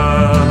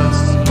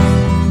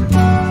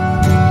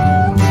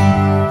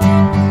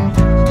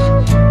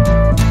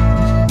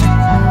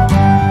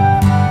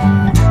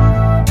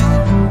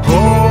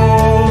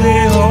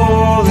 Holy,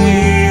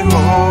 holy,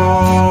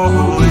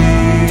 holy,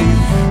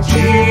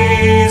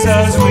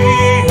 Jesus, we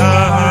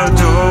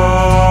adore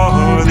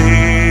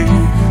thee.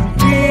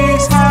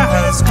 Peace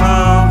has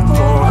come,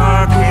 for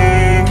our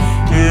King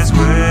is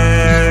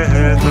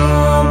with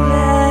us.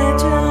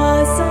 Let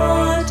us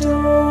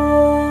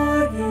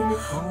adore him.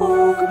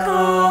 Oh,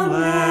 come,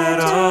 Let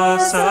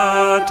us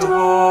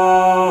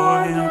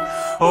adore him.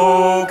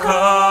 Oh,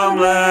 come,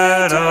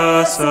 let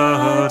us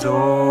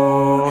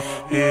adore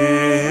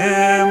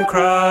him,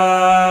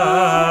 Christ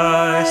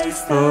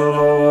the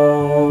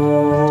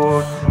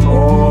Lord.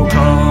 Oh,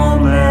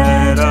 come,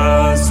 let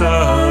us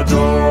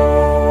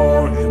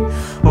adore him.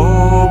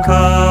 Oh,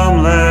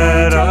 come,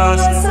 let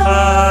us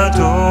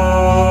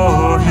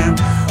adore him.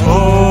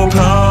 Oh,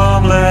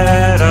 come,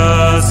 let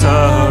us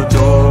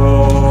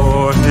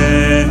adore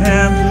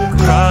him,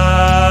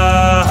 Christ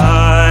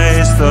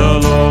the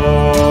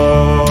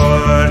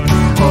Lord.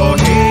 Oh,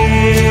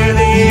 hear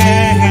the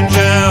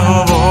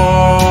angel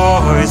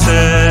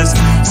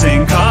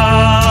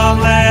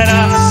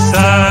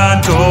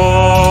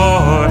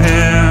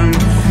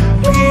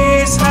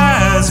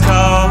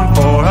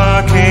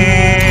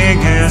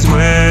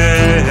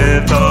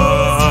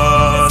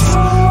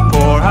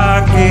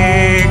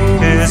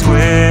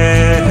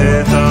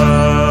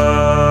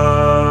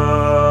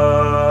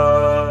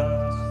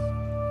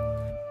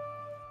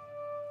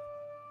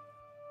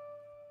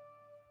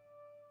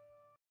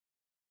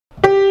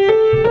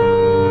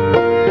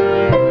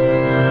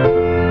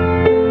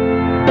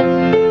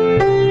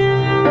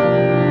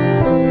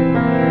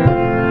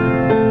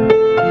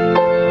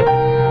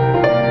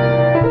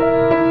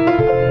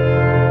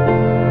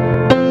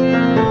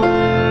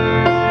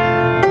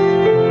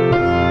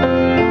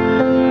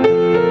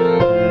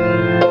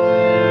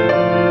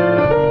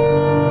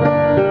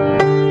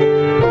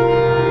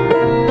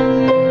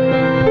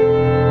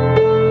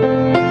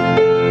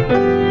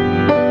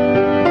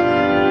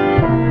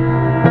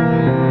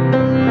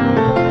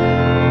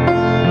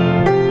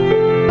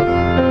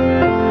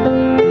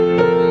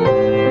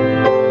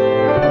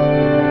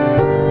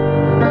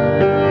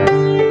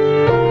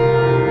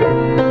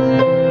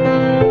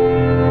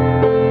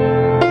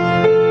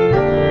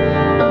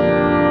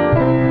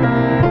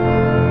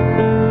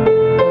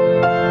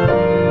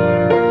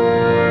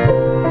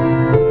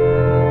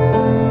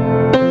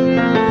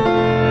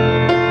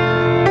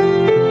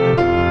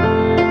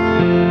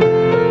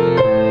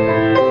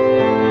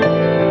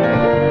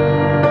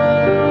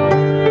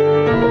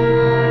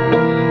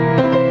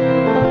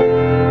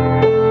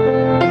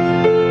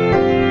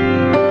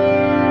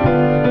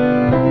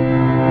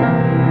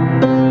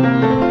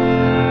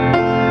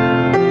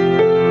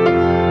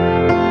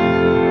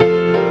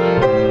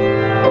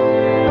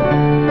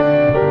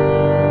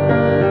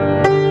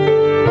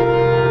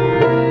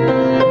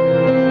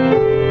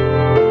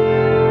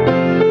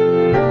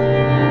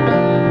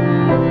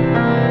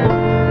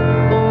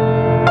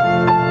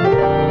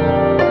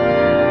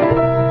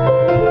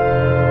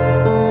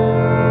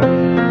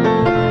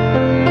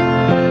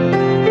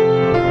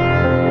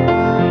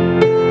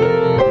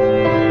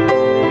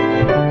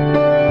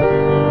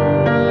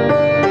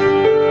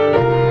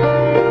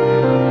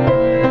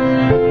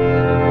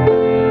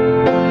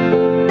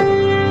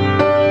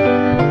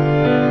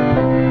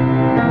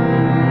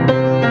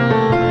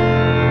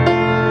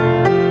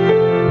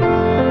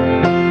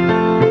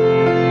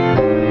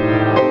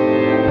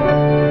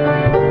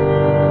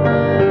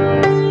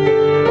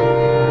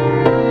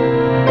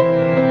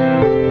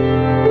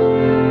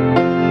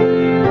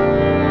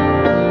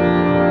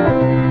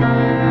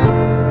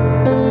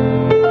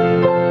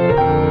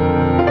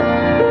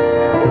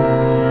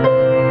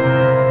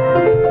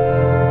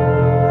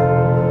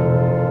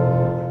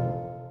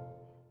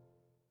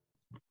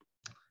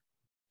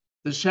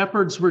The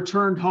shepherds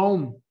returned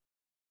home,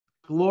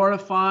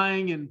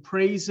 glorifying and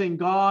praising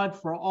God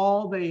for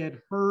all they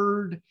had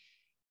heard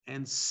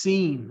and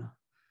seen.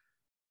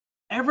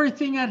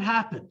 Everything had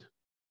happened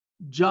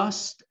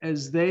just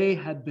as they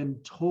had been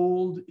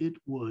told it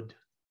would.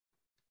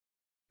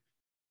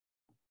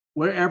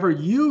 Wherever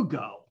you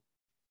go,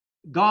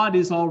 God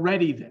is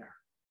already there,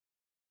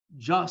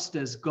 just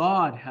as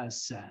God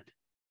has said.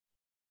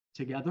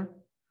 Together,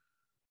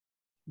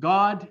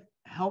 God,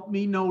 help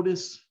me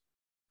notice,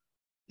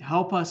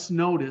 help us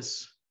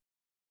notice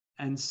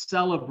and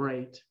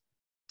celebrate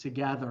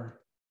together.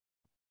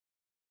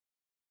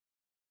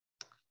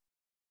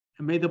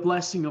 And may the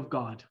blessing of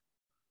God,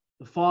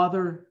 the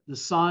Father, the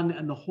Son,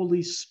 and the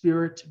Holy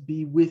Spirit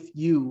be with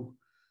you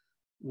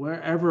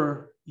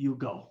wherever you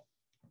go.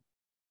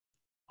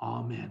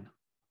 Amen.